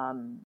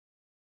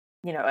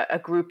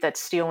group that's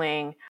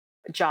stealing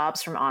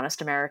jobs from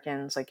honest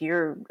Americans. Like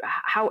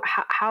how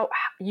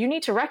you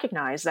need to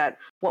recognize that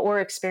what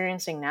we're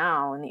experiencing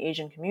now in the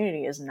Asian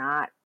community is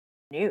not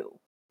new.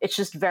 It's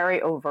just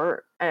very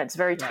overt, and it's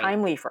very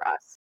timely for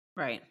us.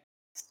 Right.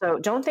 So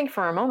don't think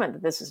for a moment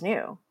that this is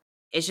new.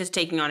 It's just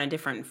taking on a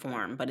different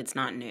form, but it's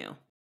not new.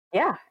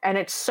 Yeah, and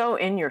it's so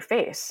in your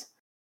face.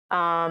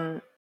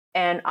 And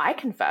I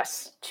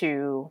confess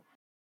to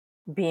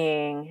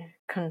being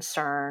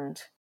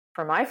concerned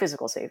for my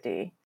physical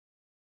safety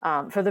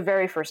for the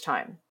very first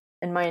time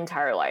in my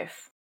entire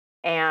life.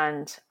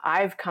 And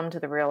I've come to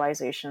the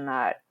realization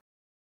that,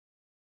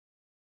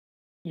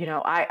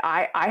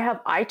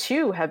 I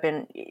too have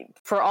been,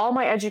 for all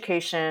my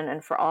education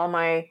and for all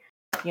my,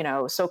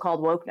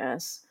 so-called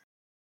wokeness,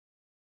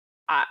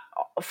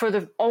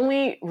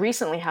 only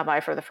recently have I,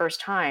 for the first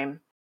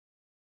time,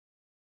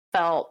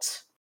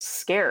 felt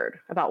scared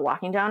about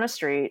walking down a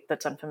street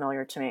that's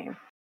unfamiliar to me.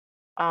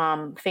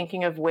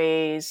 Thinking of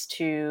ways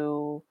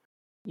to,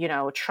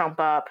 trump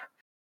up,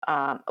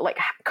 like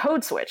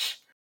code switch.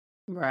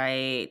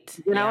 Right.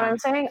 You know what I'm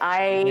saying?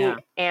 I am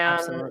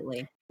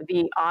absolutely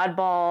the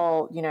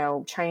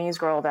oddball, Chinese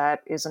girl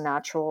that is a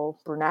natural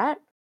brunette.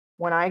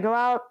 When I go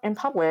out in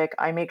public,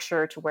 I make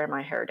sure to wear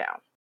my hair down.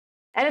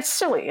 And it's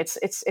silly.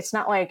 It's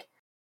not like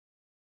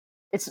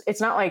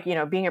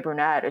being a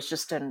brunette is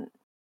just an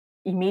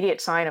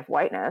immediate sign of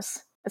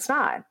whiteness. It's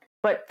not.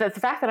 But the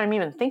fact that I'm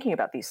even thinking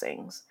about these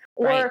things,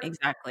 right,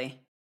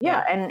 exactly. Yeah,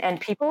 and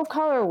people of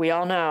color, we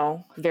all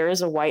know there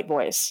is a white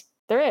voice.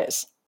 There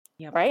is.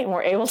 Yep. Right? And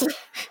we're able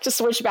to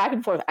switch back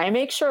and forth. I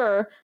make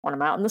sure when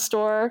I'm out in the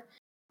store,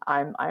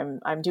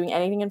 I'm doing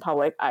anything in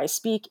public, I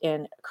speak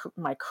in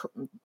my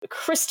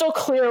crystal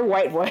clear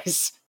white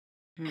voice.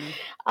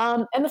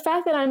 And the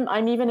fact that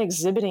I'm even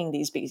exhibiting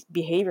these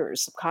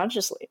behaviors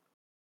subconsciously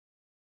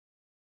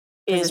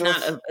is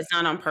it's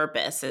not on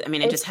purpose. I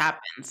mean, it just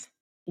happens.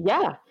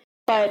 Yeah,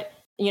 but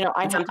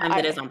sometimes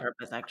it is on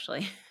purpose,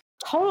 actually.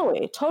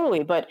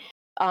 Totally. But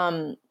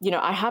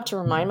I have to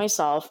remind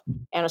myself,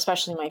 and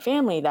especially my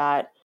family,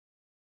 that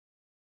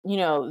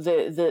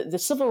the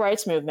civil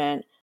rights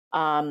movement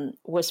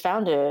was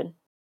founded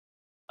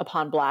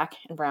upon Black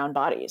and brown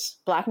bodies.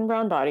 Black and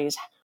brown bodies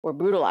were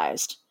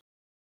brutalized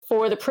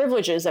for the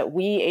privileges that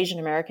we Asian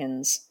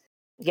Americans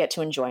get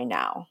to enjoy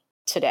now,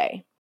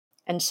 today.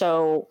 And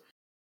so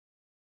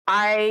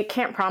I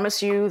can't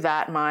promise you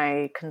that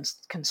my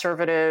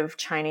conservative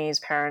Chinese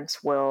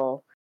parents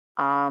will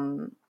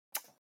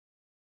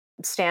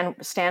stand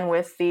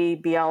with the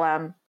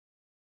BLM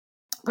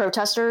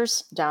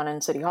protesters down in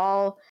City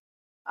Hall.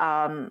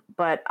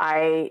 But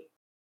I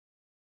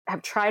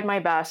have tried my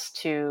best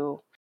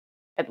to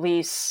at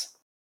least,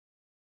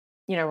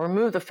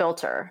 remove the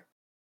filter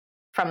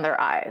from their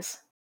eyes.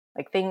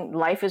 Like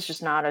life is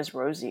just not as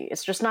rosy.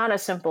 It's just not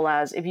as simple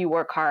as if you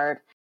work hard,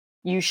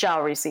 you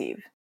shall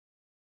receive.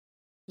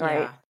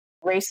 Right? Yeah.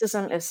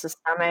 Racism is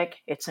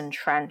systemic, it's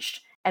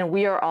entrenched, and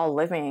we are all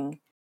living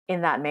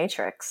in that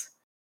matrix.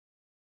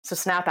 So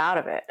snap out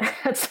of it.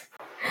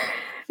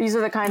 These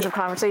are the kinds of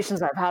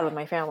conversations I've had with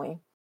my family.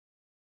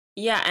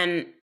 Yeah,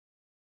 and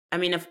I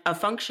mean, a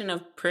function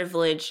of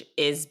privilege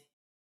is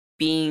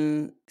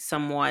being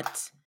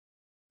somewhat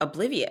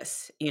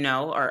oblivious,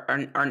 or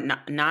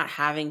not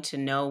having to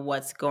know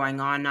what's going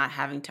on, not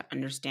having to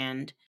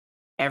understand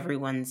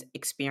everyone's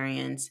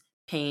experience,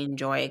 pain,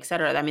 joy,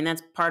 etc. I mean,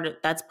 that's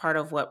part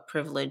of what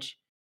privilege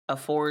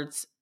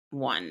affords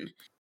one.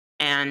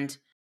 And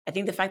I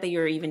think the fact that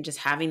you're even just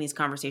having these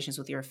conversations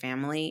with your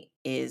family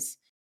is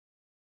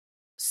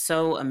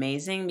so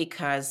amazing,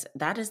 because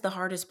that is the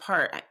hardest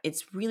part.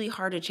 It's really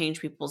hard to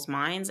change people's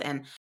minds,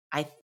 and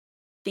I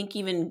think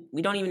even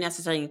we don't even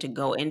necessarily need to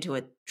go into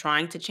it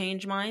trying to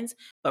change minds,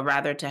 but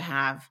rather to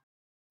have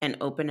an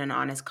open and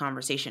honest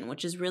conversation,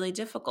 which is really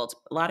difficult.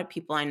 A lot of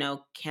people I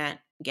know can't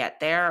get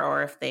there,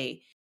 or if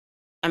they,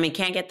 I mean,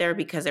 can't get there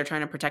because they're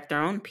trying to protect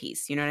their own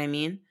peace, you know what I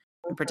mean?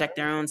 And protect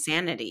their own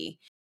sanity.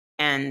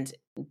 And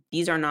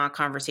these are not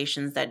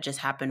conversations that just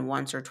happen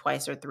once or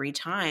twice or three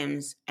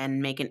times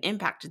and make an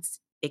impact.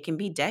 It can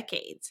be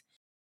decades.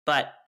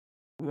 But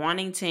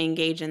wanting to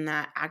engage in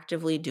that,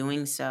 actively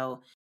doing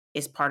so,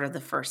 is part of the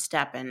first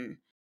step. And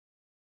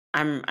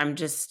I'm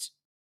just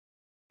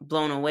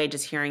blown away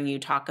just hearing you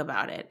talk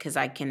about it, because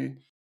I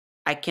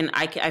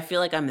feel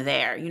like I'm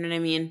there. You know what I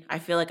mean? I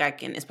feel like I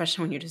can,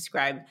 especially when you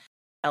describe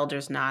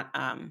elders not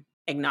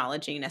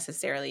acknowledging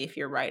necessarily if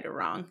you're right or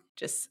wrong,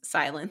 just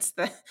silence.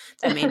 That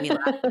made me laugh.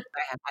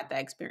 I have had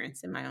that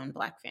experience in my own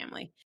Black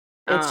family.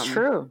 It's Um,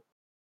 true.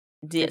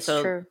 It's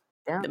so, true.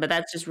 Yeah. but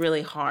that's just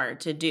really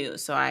hard to do.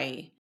 So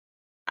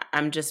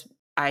I'm just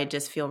I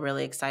just feel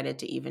really excited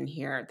to even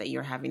hear that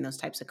you're having those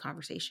types of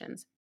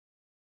conversations.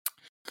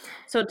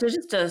 So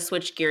to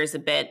switch gears a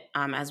bit,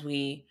 as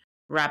we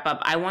wrap up,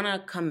 I want to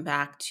come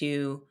back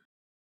to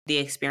the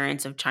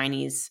experience of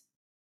Chinese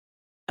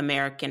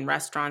American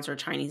restaurants, or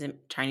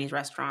Chinese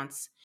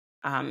restaurants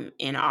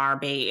in our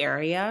Bay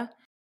Area,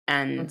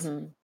 and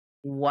Hmm.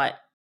 what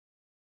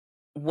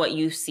what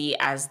you see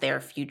as their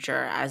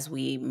future as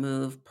we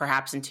move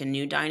perhaps into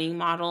new dining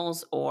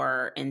models,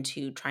 or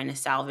into trying to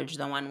salvage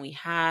the one we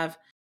have.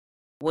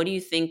 What do you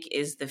think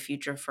is the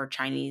future for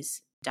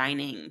Chinese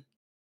dining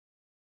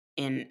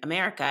in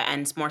America,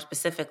 and more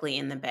specifically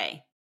in the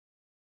Bay?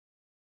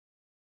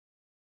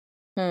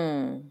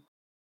 Hmm.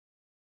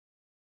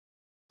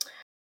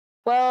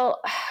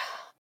 Well,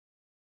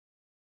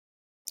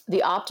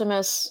 the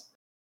optimist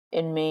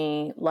in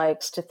me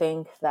likes to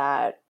think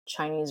that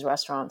Chinese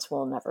restaurants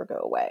will never go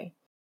away.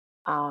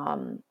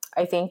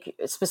 I think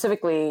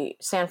specifically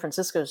San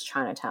Francisco's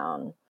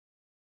Chinatown,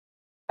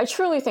 I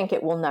truly think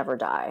it will never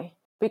die,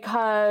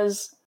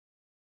 because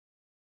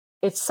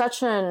it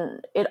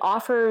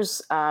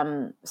offers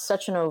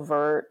such an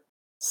overt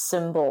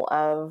symbol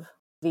of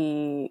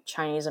the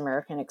Chinese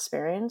American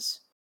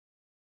experience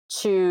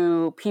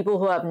to people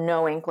who have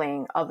no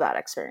inkling of that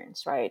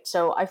experience, right?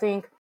 So I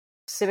think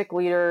civic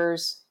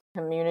leaders,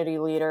 community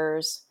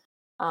leaders,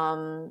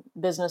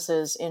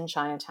 businesses in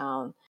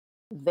Chinatown,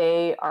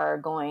 they are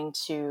going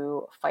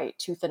to fight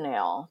tooth and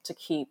nail to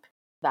keep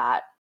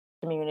that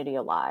community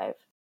alive.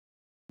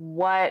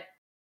 What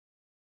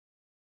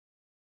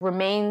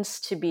remains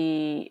to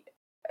be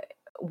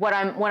what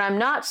I'm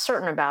not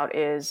certain about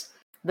is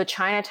the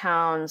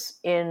Chinatowns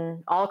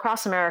in all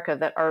across America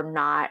that are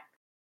not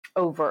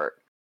overt.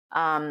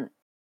 Um,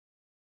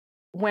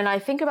 when I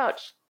think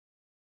about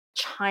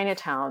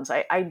Chinatowns,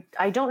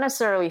 I don't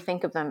necessarily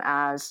think of them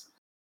as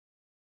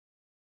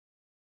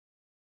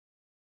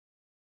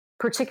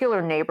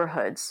particular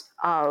neighborhoods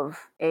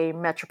of a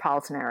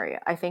metropolitan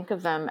area. I think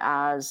of them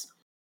as,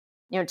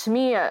 to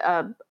me,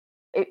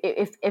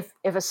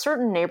 if a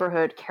certain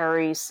neighborhood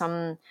carries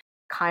some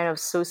kind of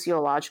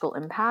sociological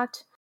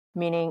impact,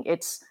 meaning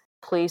it's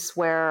a place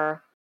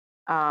where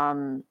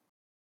um,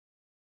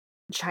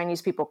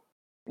 Chinese people,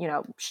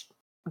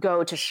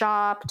 go to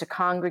shop, to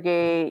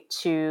congregate,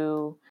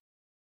 to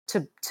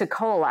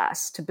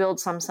coalesce, to build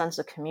some sense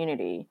of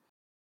community.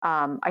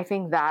 I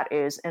think that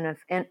is in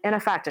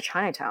effect a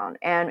Chinatown,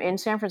 and in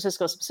San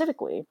Francisco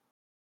specifically,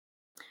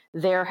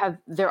 there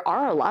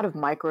are a lot of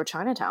micro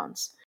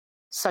Chinatowns,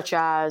 such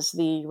as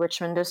the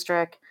Richmond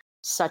district,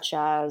 such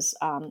as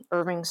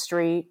Irving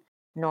Street,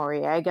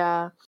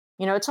 Noriega.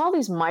 It's all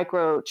these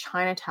micro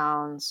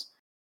Chinatowns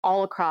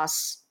all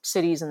across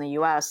cities in the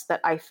U.S.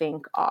 that I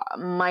think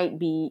might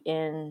be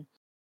in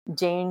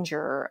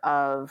danger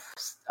of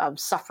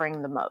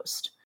suffering the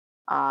most,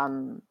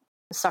 um,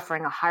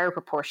 suffering a higher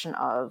proportion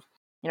of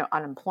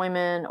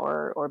unemployment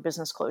or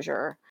business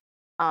closure,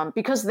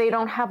 because they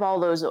don't have all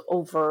those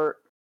overt,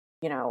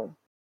 you know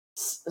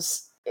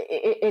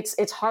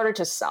it's harder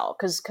to sell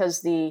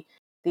because the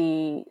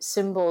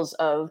symbols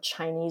of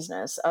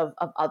Chineseness, of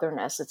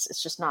otherness,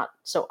 it's just not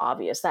so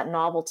obvious. That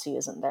novelty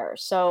isn't there.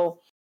 So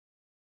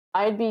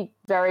I'd be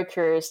very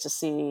curious to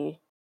see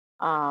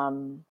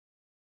um,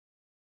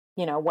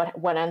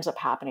 what ends up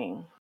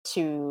happening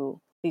to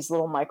these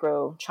little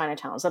micro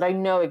Chinatowns that I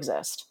know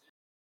exist,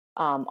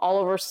 all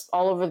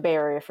over the Bay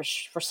Area for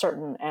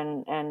certain,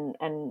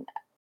 and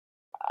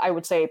I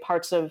would say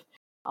parts of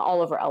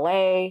all over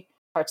LA,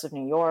 parts of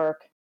New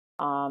York.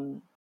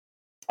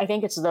 I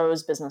think it's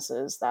those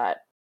businesses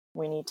that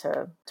we need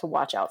to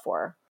watch out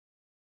for.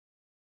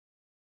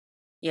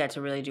 Yeah,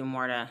 to really do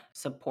more to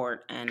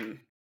support and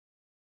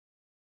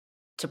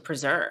to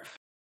preserve.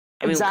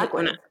 I mean,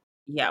 Exactly.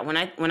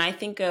 when I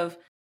think of,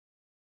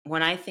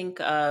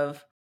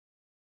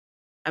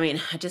 I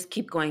mean, I just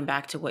keep going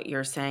back to what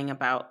you're saying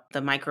about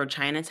the micro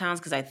Chinatowns,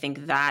 because I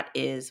think that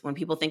is when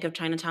people think of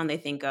Chinatown, they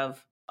think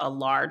of a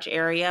large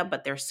area,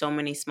 but there's so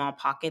many small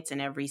pockets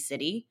in every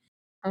city.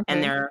 And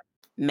Mm-hmm. there are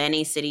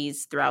many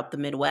cities throughout the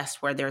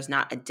Midwest where there's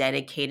not a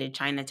dedicated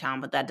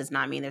Chinatown, but that does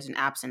not mean there's an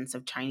absence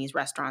of Chinese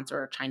restaurants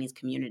or a Chinese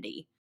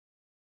community.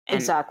 And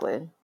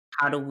Exactly.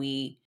 how do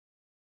we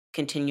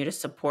continue to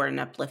support and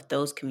uplift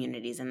those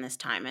communities in this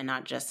time, and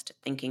not just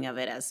thinking of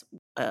it as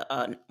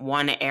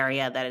one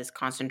area that is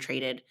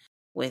concentrated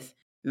with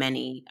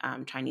many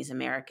Chinese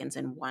Americans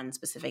in one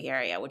specific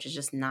area, which is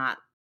just not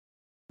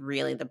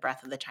really the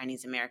breadth of the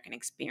Chinese American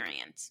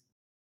experience.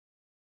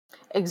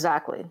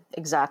 Exactly.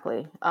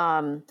 Exactly.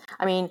 I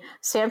mean,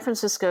 San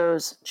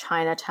Francisco's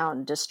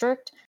Chinatown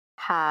district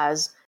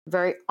has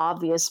very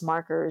obvious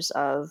markers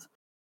of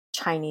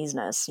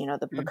Chineseness. You know,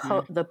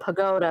 Mm-hmm. the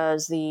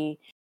pagodas, the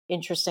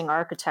interesting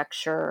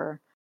architecture,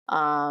 you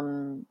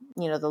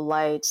know, the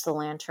lights, the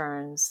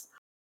lanterns.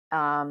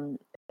 Um,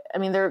 I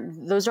mean,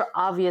 those are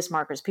obvious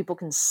markers. People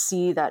can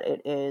see that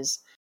it is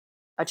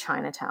a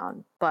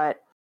Chinatown.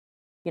 But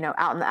you know,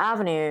 out in the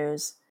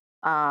avenues,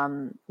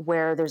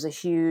 where there's a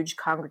huge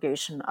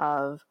congregation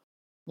of,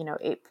 you know,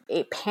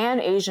 a pan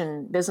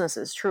Asian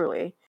businesses,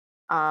 truly.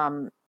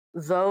 Um,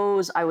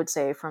 those, I would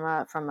say, from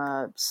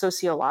a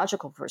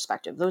sociological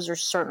perspective, those are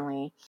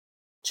certainly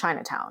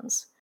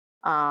Chinatowns,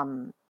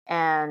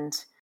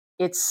 and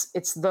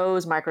it's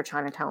those micro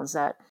Chinatowns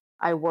that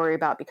I worry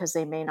about, because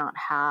they may not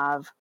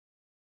have,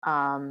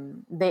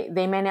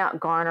 they may not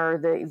garner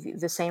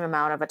the same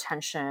amount of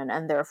attention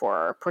and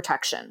therefore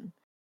protection.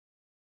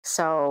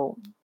 So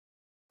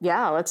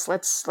yeah, let's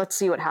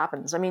see what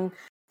happens. I mean,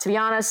 to be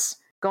honest,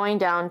 going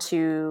down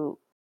to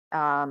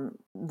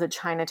the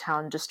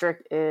Chinatown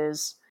district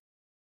is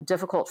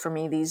difficult for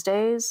me these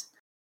days.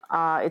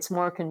 It's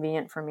more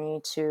convenient for me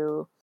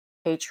to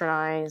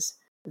patronize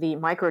the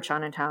micro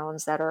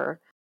Chinatowns that are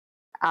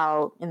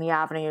out in the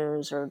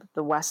avenues or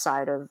the west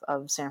side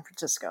of San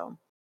Francisco.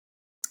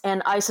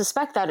 And I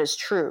suspect that is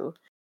true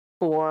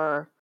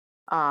for,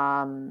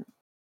 um,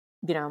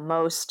 you know,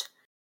 most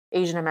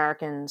Asian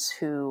Americans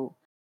who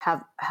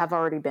have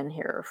already been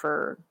here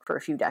for a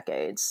few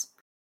decades.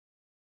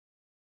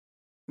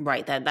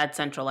 Right, that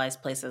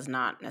centralized place is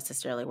not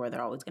necessarily where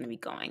they're always going to be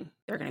going.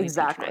 They're going to be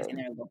patronizing.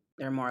 Exactly.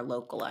 They're more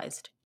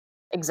localized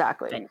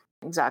Exactly. than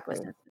Exactly.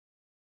 business.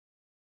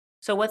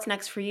 So what's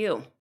next for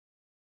you?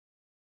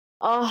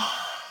 Oh,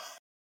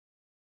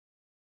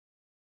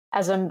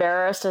 as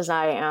embarrassed as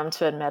I am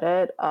to admit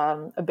it,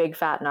 a big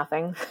fat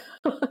nothing.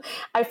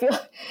 I feel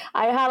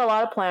I had a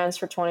lot of plans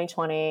for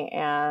 2020,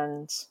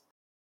 and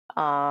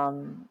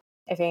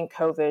I think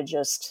COVID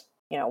just,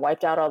 you know,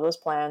 wiped out all those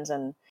plans.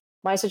 And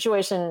my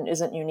situation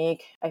isn't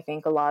unique. I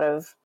think a lot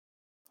of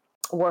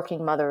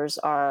working mothers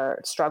are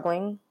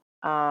struggling.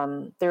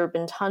 There have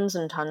been tons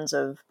and tons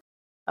of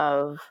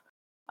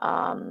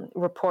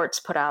reports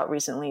put out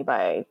recently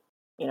by,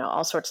 you know,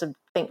 all sorts of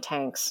think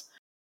tanks,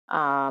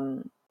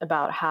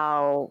 about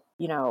how,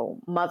 you know,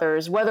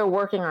 mothers, whether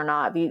working or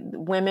not, the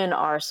women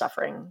are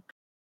suffering.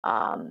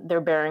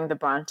 They're bearing the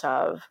brunt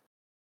of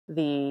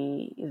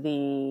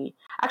the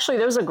actually,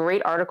 there was a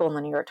great article in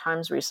the New York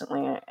Times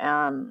recently,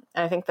 and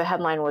I think the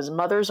headline was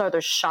 "Mothers are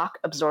the shock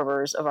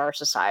absorbers of our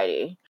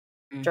society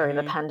during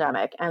the Mm-hmm.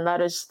 pandemic," and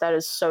that is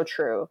so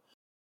true.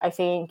 I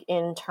think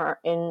in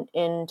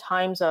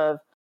times of,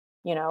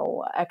 you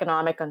know,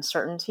 economic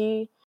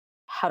uncertainty,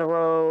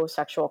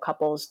 heterosexual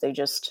couples, they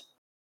just,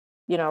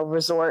 you know,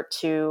 resort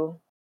to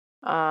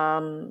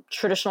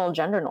traditional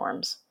gender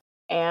norms.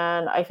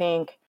 And I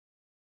think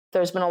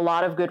there's been a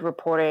lot of good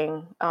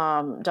reporting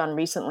done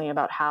recently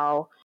about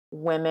how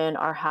women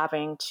are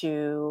having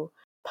to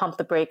pump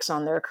the brakes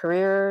on their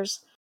careers.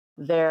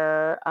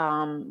 They're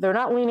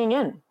not leaning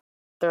in.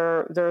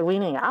 They're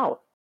leaning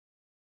out.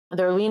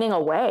 They're leaning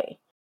away,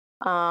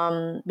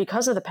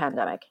 because of the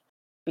pandemic,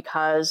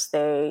 because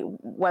they,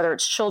 whether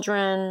it's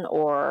children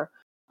or,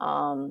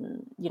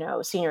 you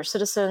know, senior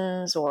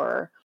citizens,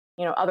 or,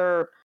 you know,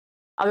 other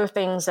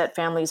things that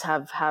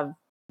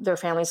their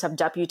families have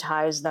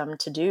deputized them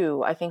to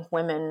do. I think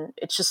women,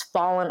 it's just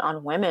fallen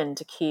on women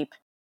to keep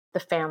the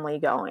family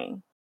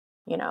going,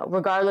 you know,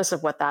 regardless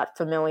of what that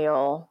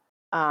familial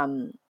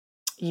um,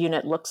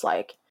 unit looks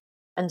like.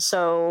 And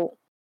so,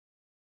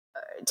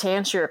 to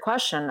answer your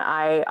question,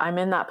 I'm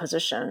in that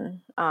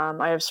position.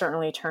 I have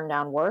certainly turned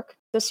down work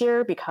this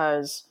year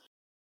because,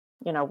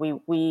 you know,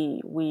 we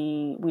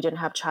didn't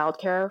have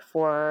childcare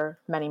for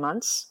many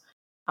months,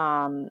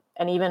 and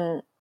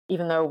even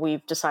though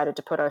we've decided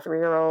to put our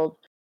 3-year-old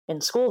in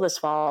school this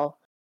fall,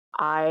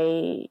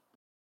 I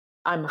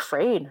I'm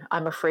afraid.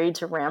 I'm afraid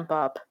to ramp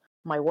up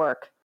my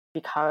work,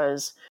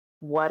 because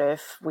what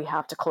if we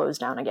have to close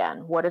down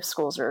again? What if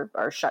schools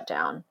are shut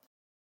down?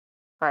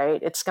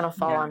 Right? It's going to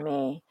fall Yeah, on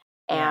me.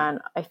 yeah. And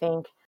I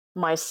think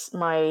my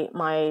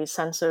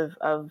sense of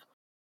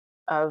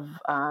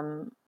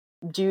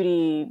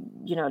duty,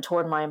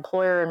 toward my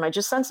employer, and my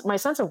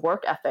sense of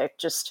work ethic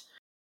just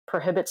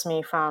prohibits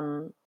me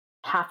from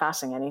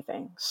half-assing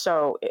anything.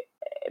 So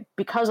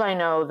because I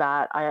know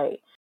that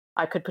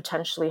I could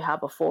potentially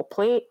have a full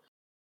plate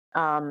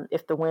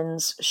if the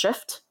winds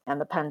shift and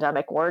the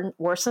pandemic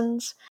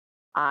worsens,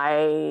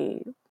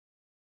 I'm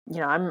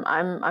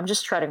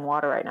just treading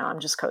water right now. I'm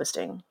just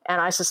coasting,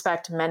 and I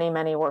suspect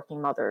many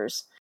working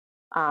mothers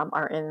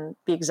are in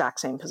the exact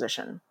same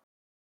position.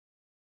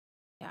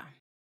 Yeah.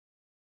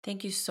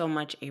 Thank you so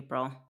much,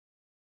 April.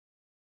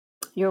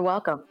 You're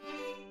welcome.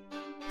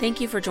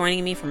 Thank you for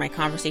joining me for my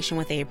conversation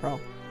with April.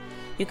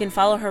 You can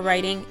follow her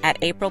writing at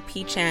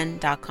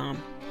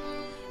aprilpchen.com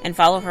and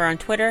follow her on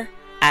Twitter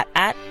at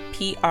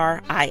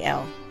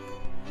 @PRIL.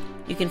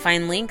 You can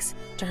find links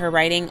to her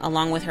writing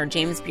along with her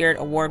James Beard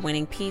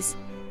award-winning piece,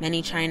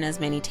 Many Chinas,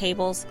 Many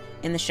Tables,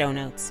 in the show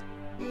notes.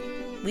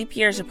 Leap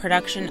Year is a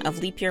production of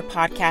Leap Year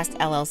Podcast,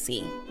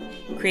 LLC.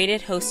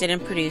 Created, hosted,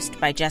 and produced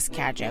by Jess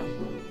Cadjo.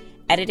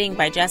 Editing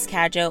by Jess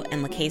Cadjo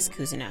and Lakeis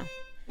Cousineau.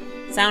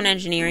 Sound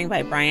engineering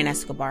by Brian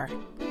Escobar.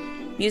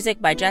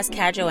 Music by Jess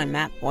Cadjo and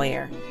Matt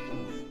Boyer.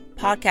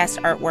 Podcast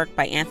artwork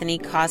by Anthony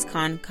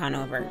Coscon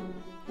Conover.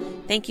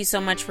 Thank you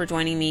so much for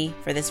joining me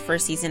for this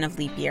first season of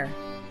Leap Year.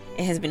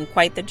 It has been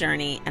quite the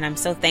journey, and I'm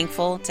so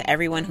thankful to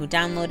everyone who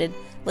downloaded,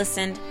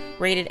 listened,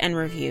 rated, and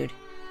reviewed.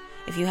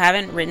 If you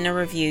haven't written a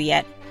review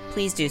yet,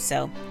 please do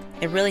so.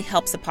 It really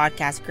helps the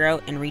podcast grow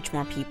and reach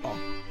more people.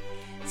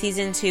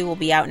 Season 2 will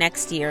be out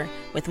next year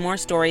with more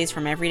stories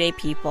from everyday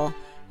people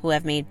who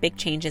have made big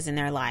changes in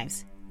their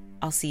lives.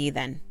 I'll see you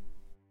then.